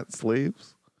servants and not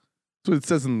slaves? That's what it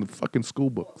says in the fucking school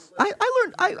books. I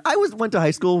learned. Went to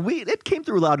high school. It came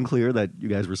through loud and clear that you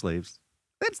guys were slaves.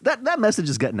 That message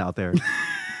is getting out there.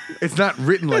 It's not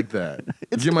written like that.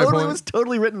 It's You get my totally, point? it was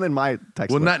totally written in my textbook.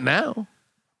 Well, not now.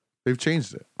 They've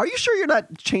changed it. Are you sure you're not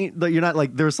that you're not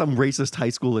like there's some racist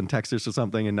high school in Texas or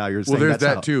something, and now you're saying Well, there's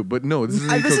that's that too. But no, this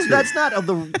is that's not of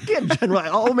the again, general.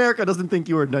 All America doesn't think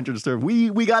you were indentured servant.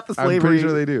 We got the slavery. I'm pretty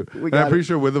sure they do. We And got I'm pretty it.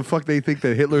 sure where the fuck they think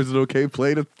that Hitler's an okay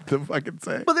play to fucking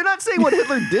say. But they're not saying what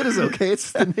Hitler did is okay.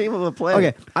 It's the name of a play.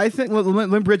 Okay, I think let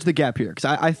me bridge the gap here because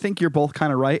I think you're both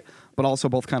kind of right, but also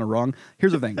both kind of wrong.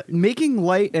 Here's the thing: making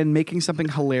light and making something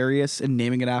hilarious and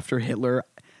naming it after Hitler,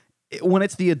 when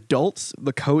it's the adults,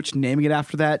 the coach naming it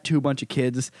after that to a bunch of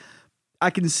kids, I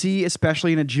can see,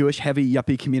 especially in a Jewish heavy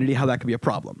yuppie community, how that could be a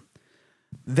problem.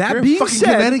 That You're in being fucking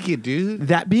said, Connecticut, dude.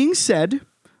 that being said,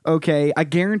 okay, I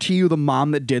guarantee you the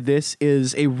mom that did this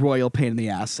is a royal pain in the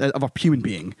ass of a human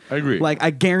being. I agree. Like, I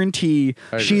guarantee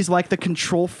agree. she's like the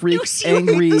control freak, You hate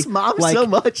angry, this mom like so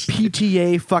much.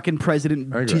 PTA fucking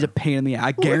president. I agree. She's a pain in the ass.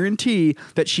 I guarantee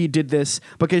that she did this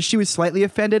because she was slightly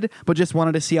offended, but just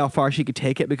wanted to see how far she could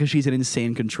take it because she's an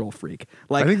insane control freak.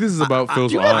 Like, I think this is about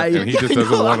Phil's Dude, aunt, and he just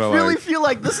doesn't want to I really like. feel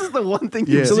like this is the one thing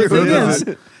Yeah, you So the Phil thing doesn't,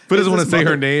 is- Phil doesn't want to this say her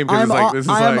mother- name because I'm it's like on- this is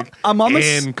I'm- like I'm on the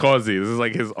Ann Causey. This is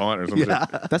like his aunt or something. Yeah.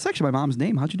 that's actually my mom's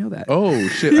name. How'd you know that? Oh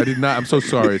shit! I did not. I'm so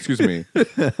sorry. Excuse me. She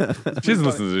doesn't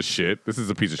listen to this shit. This is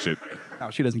a piece of shit. No,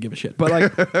 she doesn't give a shit. But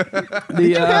like, Did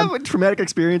you have a traumatic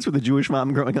experience with a Jewish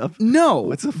mom growing up? no.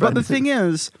 What's the But friend? the thing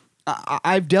is,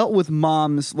 I've dealt with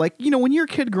moms like when you're a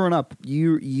kid growing up,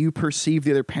 you perceive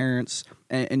the other parents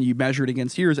and you measure it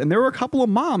against yours. And there were a couple of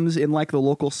moms in like the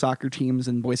local soccer teams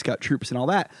and Boy Scout troops and all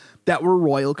that were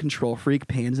royal control freak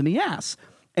pains in the ass.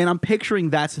 And I'm picturing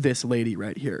that's this lady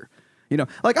right here.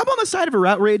 Like I'm on the side of her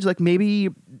outrage. Like maybe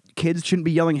kids shouldn't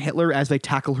be yelling Hitler as they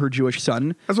tackle her Jewish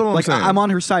son. That's what I'm like, saying. I'm on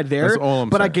her side there. That's all I'm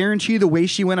but I saying. guarantee you the way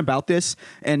she went about this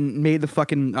and made the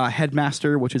fucking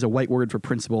headmaster, which is a white word for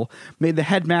principal, made the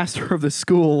headmaster of the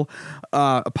school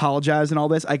apologize and all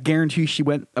this. I guarantee she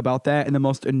went about that in the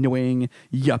most annoying,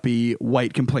 yuppie,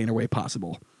 white complainer way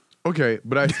possible. Okay,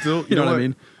 but I still, You know what I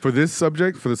mean? For this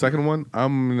subject, for the second one,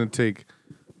 I'm gonna take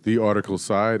the article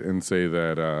side and say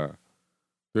that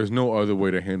there's no other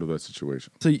way to handle that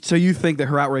situation. So you think that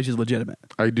her outrage is legitimate?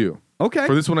 I do. Okay.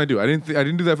 For this one, I do. I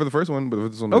didn't do that for the first one, but for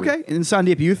this one, I do. Okay. And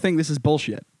Sandeep, you think this is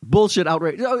bullshit? Bullshit,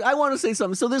 outrage. No, I want to say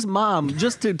something. So this mom,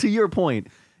 just to your point,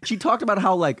 she talked about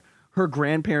how like her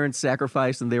grandparents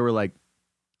sacrificed and they were like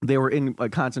they were in a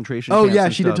concentration Oh camps yeah,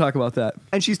 and she stuff. did talk about that.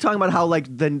 And she's talking about how like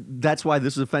then that's why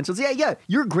this is offensive. Yeah,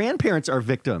 your grandparents are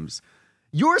victims.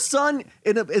 Your son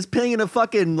is playing in a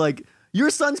fucking like your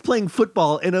son's playing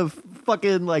football in a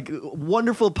fucking like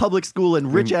wonderful public school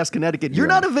in rich ass Connecticut. You're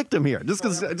not a victim here just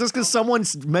because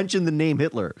someone's mentioned the name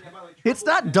Hitler. It's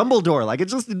not Dumbledore. Like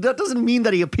that doesn't mean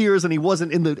that he appears and he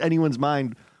wasn't in anyone's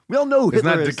mind. We all know It's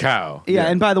Hitler not is. DeKalb. Yeah,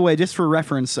 and by the way, just for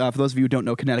reference, for those of you who don't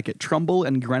know Connecticut, Trumbull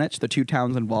and Greenwich, the two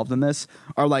towns involved in this,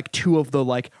 are like two of the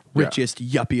like richest,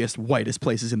 yuppiest, whitest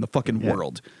places in the fucking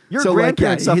world. Your So,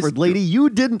 grandparents like, suffered, lady. You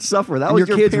didn't suffer. That and was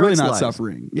your kid's really parents' not lives.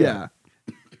 suffering. Yeah.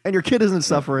 And your kid isn't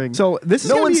suffering. So this is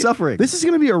no gonna one's be, suffering. This is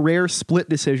going to be a rare split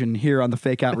decision here on the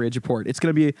fake outrage report. It's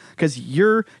going to be because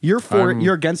you're for it,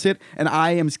 you're against it, and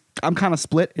I'm kind of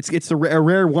split. It's a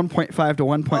rare 1.5 to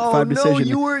 1.5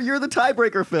 decision. Oh no, you're the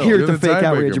tiebreaker, Phil. Here- You're the fake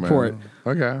outrage man. report.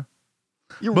 Okay.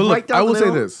 You're But right look, down I will the say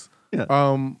middle. this. Yeah.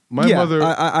 My yeah, mother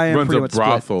I am runs pretty a much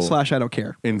brothel split, / I don't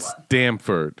care. in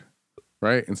Stamford,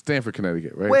 right? In Stamford,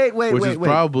 Connecticut, right? Wait, Which is wait.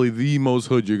 probably the most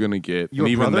hood you're gonna get. Your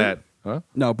and even brother? that, huh?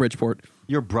 No, Bridgeport.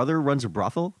 Your brother runs a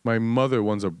brothel. My mother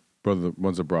runs a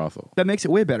brothel. That makes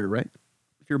it way better, right?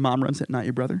 If your mom runs it, not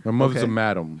your brother. My mother's Okay. a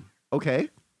madam. Okay,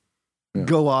 Yeah.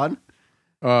 go on.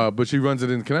 But she runs it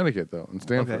in Connecticut, though, in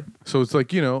Stamford. Okay. So it's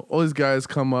like, all these guys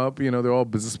come up, they're all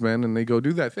businessmen, and they go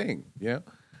do that thing, yeah?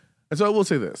 And so I will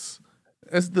say this.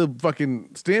 That's the fucking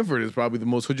Stanford is probably the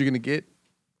most hood you're going to get,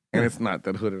 and it's not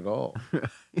that hood at all.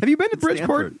 Have you been to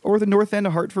Bridgeport Stanford. or the north end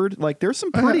of Hartford? Like, there's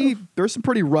some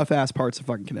pretty rough ass parts of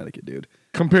fucking Connecticut, dude.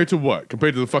 Compared to what?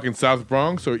 Compared to the fucking South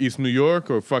Bronx or East New York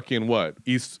or fucking what?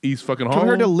 East fucking Harlem?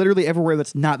 Compared to literally everywhere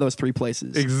that's not those three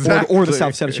places, Exactly. or the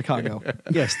south side of Chicago.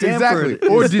 Yeah, Stanford. Exactly.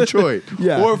 Or Detroit.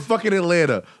 Yeah. Or fucking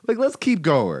Atlanta. Like, let's keep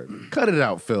going. Cut it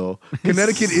out, Phil.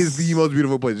 Connecticut is the most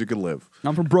beautiful place you can live.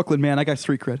 I'm from Brooklyn, man. I got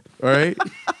street cred. All right?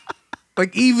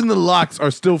 Like, even the locks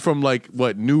are still from, like,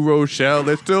 what, New Rochelle?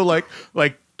 They're still, like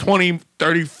 20,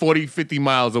 30, 40, 50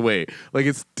 miles away. Like,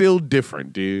 it's still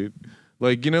different, dude.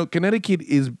 Like, Connecticut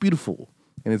is beautiful.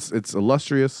 And it's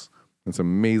illustrious. It's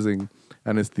amazing.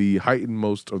 And it's the heightened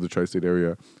most of the tri-state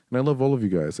area. And I love all of you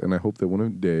guys. And I hope that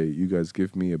one day you guys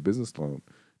give me a business loan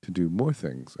to do more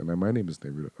things. And my name is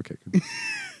Neruda. Okay,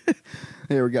 good.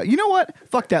 There we go. You know what?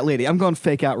 Fuck that lady. I'm going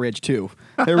fake outrage too.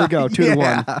 There we go.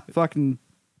 2-1. Fucking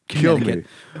Kill Connecticut.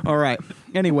 All right.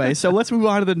 Anyway, so let's move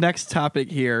on to the next topic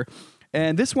here.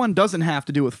 And this one doesn't have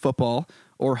to do with football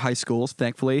or high schools,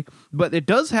 thankfully, but it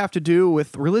does have to do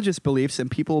with religious beliefs and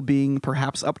people being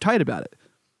perhaps uptight about it.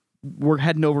 We're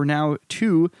heading over now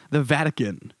to the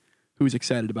Vatican. Who's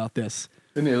excited about this?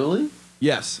 In Italy?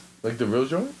 Yes. Like the real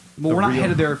joint? Well, we're not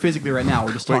headed there physically right now.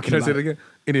 We're just Wait, talking can I about say it again?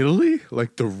 In Italy?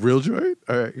 Like the real joint?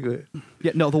 All right, go ahead.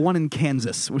 Yeah, no, the one in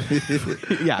Kansas.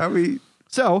 Yeah. I mean,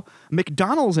 So,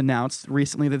 McDonald's announced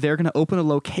recently that they're going to open a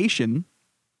location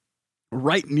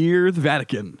right near the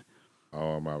Vatican.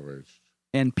 oh, I'm outraged.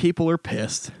 And people are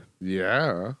pissed.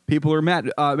 Yeah. People are mad.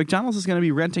 McDonald's is going to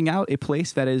be renting out a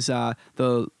place that is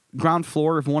the ground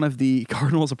floor of one of the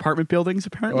Cardinals apartment buildings,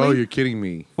 apparently, Oh, you're kidding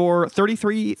me. for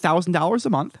 $33,000 a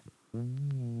month.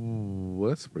 Ooh,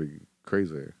 that's pretty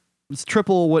crazy. It's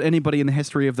triple what anybody in the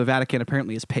history of the Vatican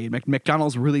apparently has paid.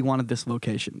 McDonald's really wanted this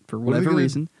location for What are they whatever gonna-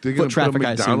 reason. They're Foot going to put traffic, a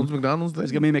I assume. McDonald's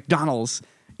There's there? going to be McDonald's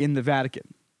in the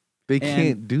Vatican. They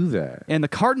can't do that. And the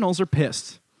Cardinals are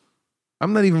pissed.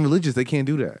 I'm not even religious. They can't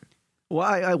do that.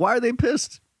 Why are they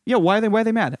pissed? Yeah, why are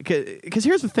they mad? Because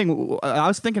here's the thing. I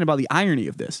was thinking about the irony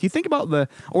of this. You think about the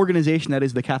organization that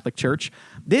is the Catholic Church.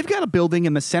 They've got a building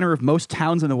in the center of most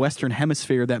towns in the Western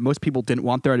Hemisphere that most people didn't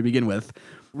want there to begin with.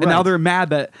 And now Right. they're mad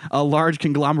that a large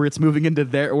conglomerate's moving into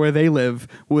where they live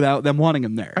without them wanting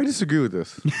them there. I disagree with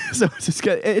this. So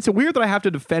it's weird that I have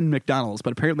to defend McDonald's,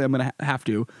 but apparently I'm going to have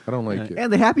to. I don't like it.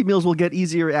 And the Happy Meals will get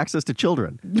easier access to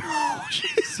children.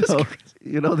 Jesus So, Christ.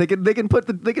 they can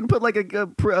put like a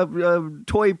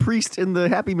toy priest in the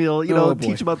Happy Meal. Oh, boy.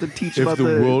 Teach about If the the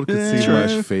world could see Church.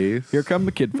 my face. Here come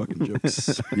the kid fucking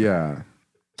jokes. Yeah.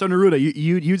 So Neruda,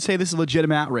 you'd say this is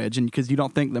legitimate outrage, and because you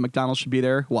don't think that McDonald's should be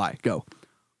there, why? Go.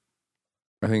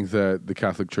 I think that the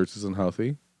Catholic Church is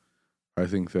unhealthy. I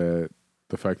think that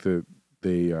the fact that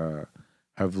they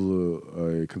have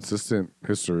a consistent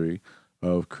history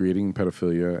of creating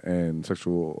pedophilia and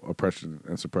sexual oppression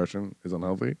and suppression is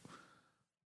unhealthy.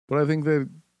 But I think that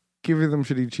giving them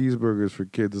shitty cheeseburgers for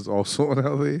kids is also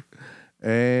unhealthy.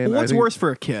 And Well, I what's think- worse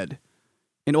for a kid?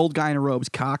 An old guy in a robe's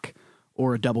cock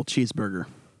or a double cheeseburger?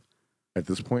 At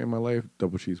this point in my life,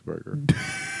 double cheeseburger.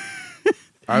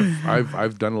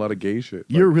 I've done a lot of gay shit.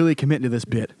 You're really committing to this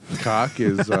bit. Cock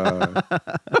is, you know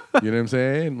what I'm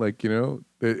saying? Like,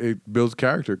 it builds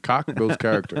character. Cock builds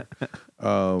character.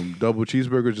 Double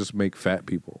cheeseburgers just make fat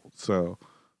people. So,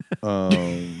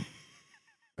 and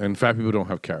fat people don't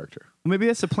have character. Maybe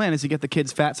that's the plan: is to get the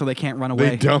kids fat so they can't run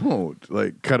away. They don't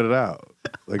cut it out.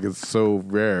 It's so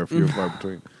rare if you're far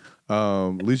between.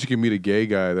 At least you can meet a gay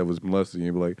guy that was molested and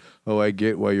you'd be like, oh, I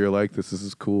get why you're like this. This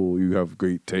is cool. You have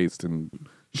great taste in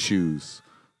shoes.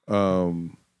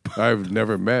 I've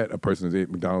never met a person who's ate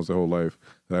McDonald's their whole life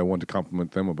that I want to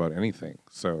compliment them about anything.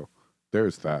 So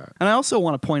there's that. And I also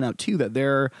want to point out, too, that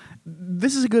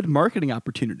this is a good marketing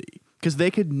opportunity because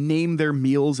they could name their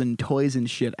meals and toys and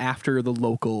shit after the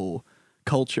local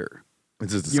culture.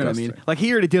 It's just disgusting. You know what I mean? Like,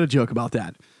 he already did a joke about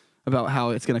that, about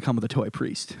how it's going to come with a toy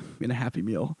priest in a Happy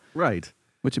Meal. Right.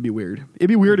 Which would be weird. It'd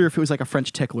be weirder if it was like a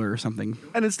French tickler or something.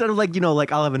 And instead of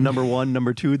I'll have a number 1,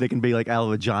 number 2, they can be like, I'll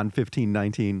have a John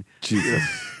 15:19.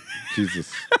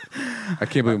 Jesus. I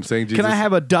can't believe I'm saying Jesus. Can I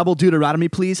have a double Deuteronomy,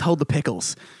 please? Hold the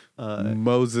pickles.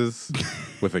 Moses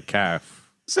with a calf.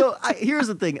 So here's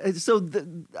the thing. So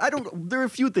there are a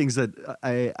few things that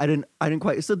I didn't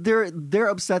quite. So they're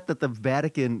upset that the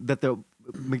Vatican, that the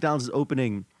McDonald's is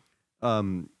opening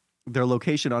their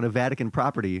location on a Vatican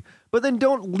property, but then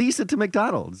don't lease it to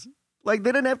McDonald's. Like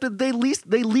they didn't have to. They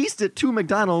leased it to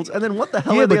McDonald's, and then what the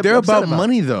hell? Yeah, are they but they're upset about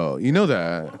money, though. You know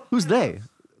that. Who's they?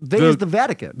 They is the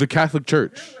Vatican, the Catholic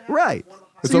Church. right?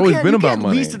 It's always been about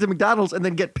money. Lease it to McDonald's and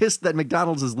then get pissed that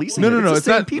McDonald's is leasing. No. It's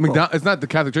not people. It's not the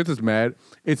Catholic Church that's mad.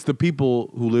 It's the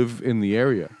people who live in the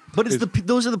area. But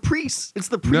those are the priests. It's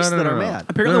the priests that are mad.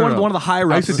 Apparently, one of the higher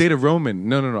ups. I used to date a Roman.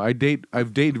 No. I've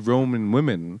dated Roman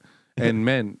women and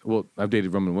men. Well, I've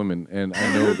dated Roman women, and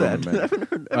I know Roman men. I've never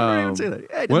heard say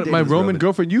that. My Roman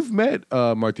girlfriend, you've met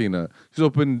Martina. She's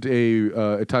opened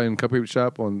a Italian cupcake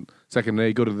shop on Second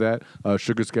A. Go to that.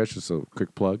 Sugar Sketch, just a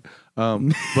quick plug.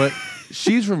 But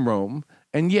she's from Rome,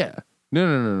 and yeah,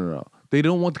 no. They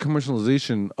don't want the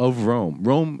commercialization of Rome.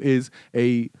 Rome is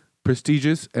a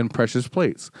prestigious and precious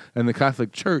place, and the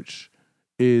Catholic Church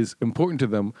is important to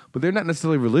them, but they're not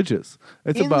necessarily religious.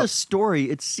 In the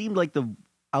story, it seemed like the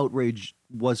outrage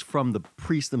was from the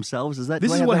priests themselves. Is that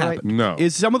this is what happened? Right? No,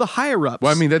 is some of the higher ups.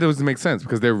 Well, I mean that doesn't make sense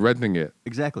because they're renting it.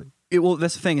 Exactly. Well,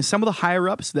 that's the thing. Is some of the higher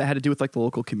ups that had to do with the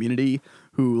local community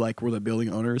who were the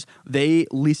building owners. They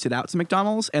leased it out to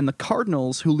McDonald's, and the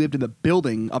cardinals who lived in the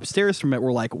building upstairs from it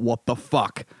were like, "What the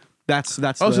fuck?" That's.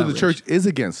 Oh, so the church is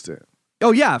against it.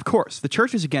 Oh yeah, of course. The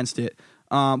church is against it.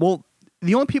 Well,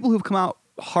 the only people who've come out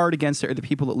hard against it are the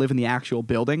people that live in the actual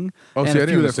building and a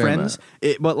few of their friends.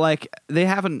 But they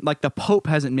haven't. The Pope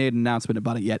hasn't made an announcement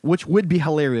about it yet, which would be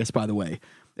hilarious, by the way.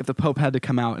 If the Pope had to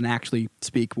come out and actually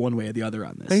speak one way or the other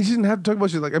on this. And he shouldn't have to talk about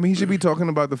shit. He should be talking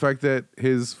about the fact that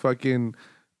his fucking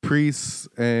priests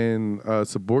and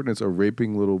subordinates are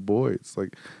raping little boys. He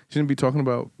shouldn't be talking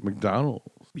about McDonald's.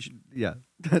 Yeah.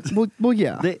 Well,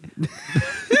 yeah.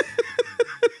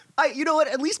 You know what?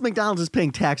 At least McDonald's is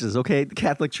paying taxes, okay? The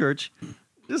Catholic Church.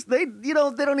 They don't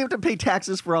even have to pay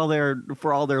taxes for all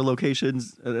their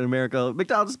locations in America.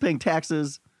 McDonald's is paying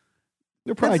taxes.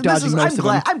 They're probably dodging most of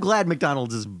them. I'm glad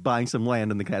McDonald's is buying some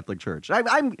land in the Catholic Church.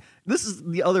 This is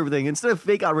the other thing. Instead of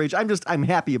fake outrage, I'm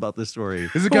happy about this story.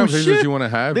 This is a conversation that you want to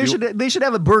have. They should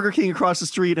have a Burger King across the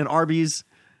street and Arby's.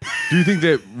 Do you think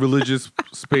that religious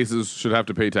spaces should have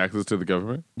to pay taxes to the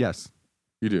government? Yes.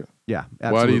 You do? Yeah,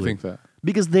 absolutely. Why do you think that?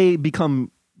 Because they become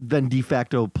then de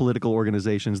facto political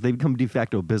organizations. They become de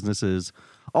facto businesses.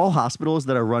 All hospitals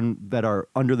that are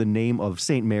under the name of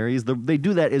St. Mary's, they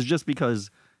do that is just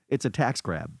because it's a tax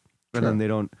grab, and then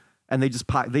they just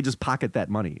pocket that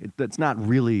money. That's not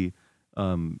really,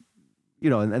 and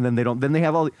then they don't. Then they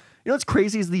have all. What's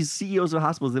crazy is these CEOs of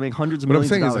hospitals. They make hundreds of millions.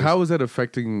 What I'm saying is, how is that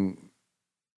affecting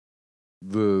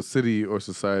the city or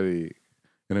society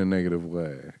in a negative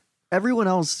way? Everyone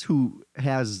else who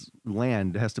has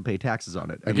land has to pay taxes on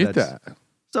it. I get that.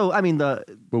 So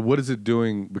but what is it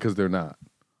doing because they're not?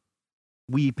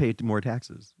 We pay more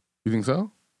taxes. You think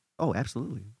so? Oh,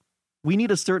 absolutely. We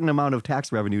need a certain amount of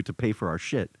tax revenue to pay for our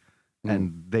shit,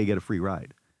 and they get a free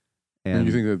ride. And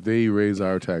you think that they raise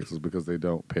our taxes because they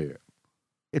don't pay it?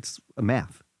 It's a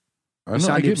math. I know.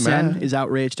 I get mad. Is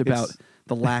outraged about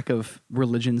the lack of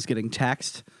religions getting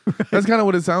taxed. That's kind of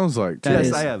what it sounds like.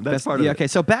 Yes, I am. That's part of it. Okay,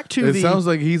 so back to it sounds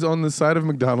like he's on the side of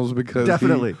McDonald's because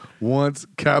definitely he wants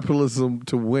capitalism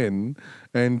to win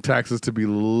and taxes to be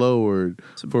lowered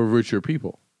for richer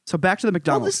people. So back to the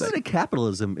McDonald's this isn't a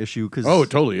capitalism issue because it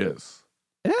totally is.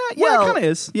 Yeah, it kind of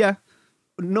is. Yeah.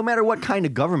 No matter what kind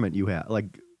of government you have,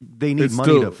 they need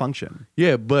money to function.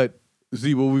 Yeah, but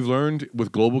see what we've learned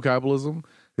with global capitalism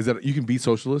is that you can be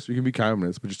socialist, you can be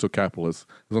communist, but you're still capitalist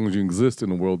as long as you exist in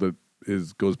a world that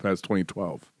goes past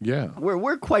 2012. Yeah,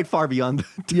 we're quite far beyond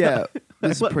that. Yeah,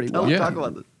 this is pretty. Talk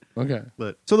about this. Okay.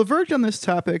 But So the verdict on this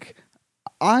topic,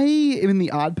 I am in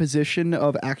the odd position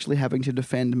of actually having to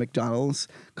defend McDonald's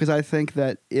because I think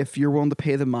that if you're willing to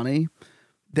pay the money,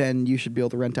 then you should be able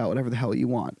to rent out whatever the hell you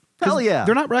want. 'Cause hell yeah.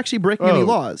 They're not actually breaking any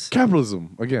laws.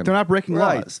 Capitalism again. They're not breaking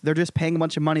Right. laws. They're just paying a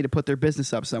bunch of money to put their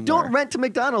business up somewhere. don't rent to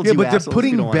McDonald's. Yeah, you but they're assholes, if you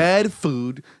putting don't want. bad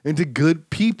food into good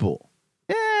people.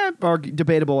 Or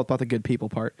debatable about the good people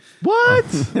part. What?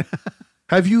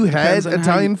 Have you had Depends on how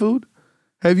Italian food?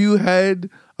 Have you had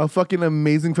a fucking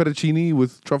amazing fettuccine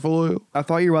with truffle oil? I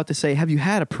thought you were about to say, have you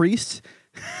had a priest?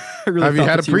 I really Have you thought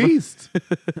had a that you were- priest?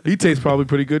 He tastes probably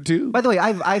pretty good too. By the way,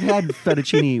 I've had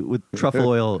fettuccine with truffle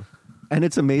oil, and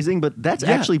it's amazing. But that's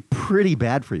Yeah. actually pretty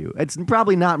bad for you. It's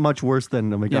probably not much worse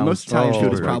than a McDonald's. most Italian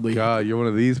food is cheeseburger. probably- God, you're one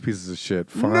of these pieces of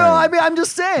shit. Fine. No, I mean I'm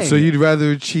just saying. So you'd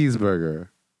rather a cheeseburger?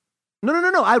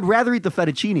 No. I'd rather eat the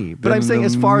fettuccine. But Then I'm saying,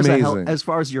 amazing. as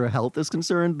far as your health is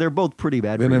concerned, they're both pretty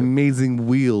bad for An you. amazing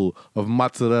wheel of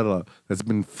mozzarella that's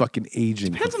been fucking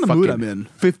aging. Depends for on the mood fucking I'm in.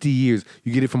 50 years.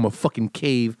 You get it from a fucking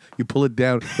cave. You pull it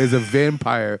down. There's a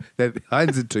vampire that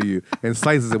hands it to you and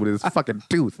slices it with his fucking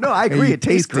tooth. No, I And agree. you It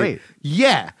tastes taste great.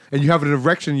 Yeah. And you have an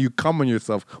erection. You come on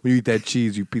yourself when you eat that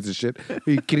cheese, you piece of shit. Are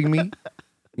you kidding me?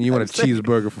 And you want a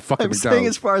cheeseburger for fucking I'm saying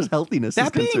McDonald's. as far as healthiness That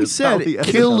is being concerned, said, healthy as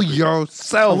Kill healthy.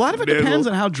 yourself. A lot of it nigga. depends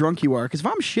on how drunk you are. Because if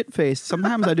I'm shit-faced,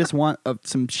 sometimes I just want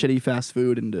some shitty fast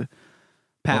food and to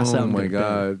pass out. Oh and my get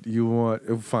better. god! You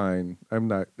want? Fine. I'm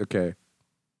not okay.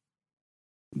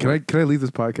 Can I leave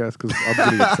this podcast because I'm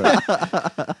getting upset?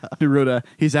 Neruda,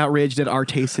 he's outraged at our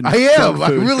taste in I am. junk I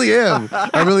food. really am.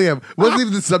 I really am. Wasn't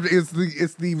even the subject.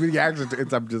 It's the reaction to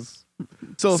it. I'm just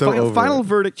So, so over final it.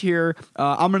 verdict here.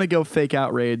 I'm gonna go fake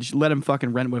outrage. Let them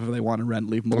fucking rent whatever they want to rent.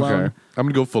 Leave them alone. okay. I'm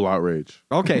gonna go full outrage.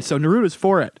 Okay, so Neruda's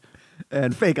for it.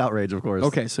 And fake outrage, of course.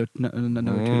 Okay, so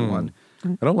another 2-1.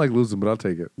 I don't like losing, but I'll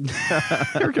take it.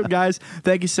 Here we go, guys.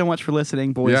 Thank you so much for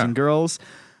listening, boys Yeah. and girls.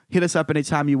 Hit us up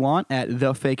anytime you want at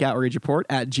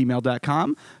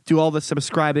thefakeoutragereport@gmail.com. Do all the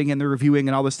subscribing and the reviewing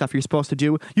and all the stuff you're supposed to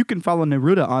do. You can follow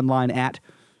Neruda online at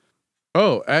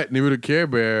Oh, at Neruda Care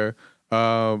Bear,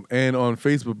 and on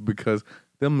Facebook because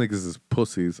them niggas is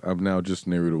pussies. I'm now just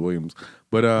Neruda Williams,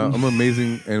 but I'm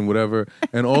amazing and whatever.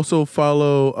 And also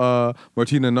follow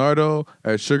Martina Nardo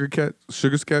at Sugar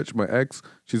Sketch, my ex.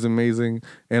 She's amazing.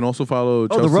 And also follow Oh,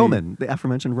 Chelsea. the Roman, the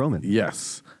aforementioned Roman.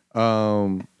 Yes.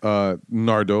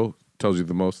 Nardo tells you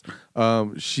the most.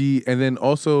 And then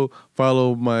also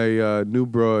follow my new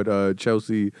broad,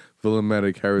 Chelsea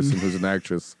Villamatic Harrison, who's an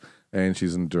actress, and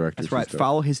she's a director. That's right. She's dope.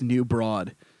 Follow his new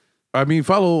broad. I mean,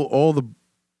 follow all the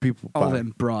people. All Bye.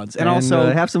 them broads. And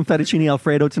also, have some fettuccine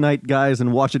Alfredo tonight, guys,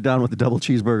 and wash it down with a double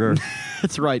cheeseburger.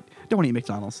 that's right. Don't eat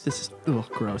McDonald's. This is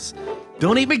gross.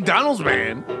 Don't eat McDonald's,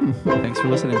 man. Thanks for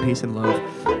listening. Peace and love.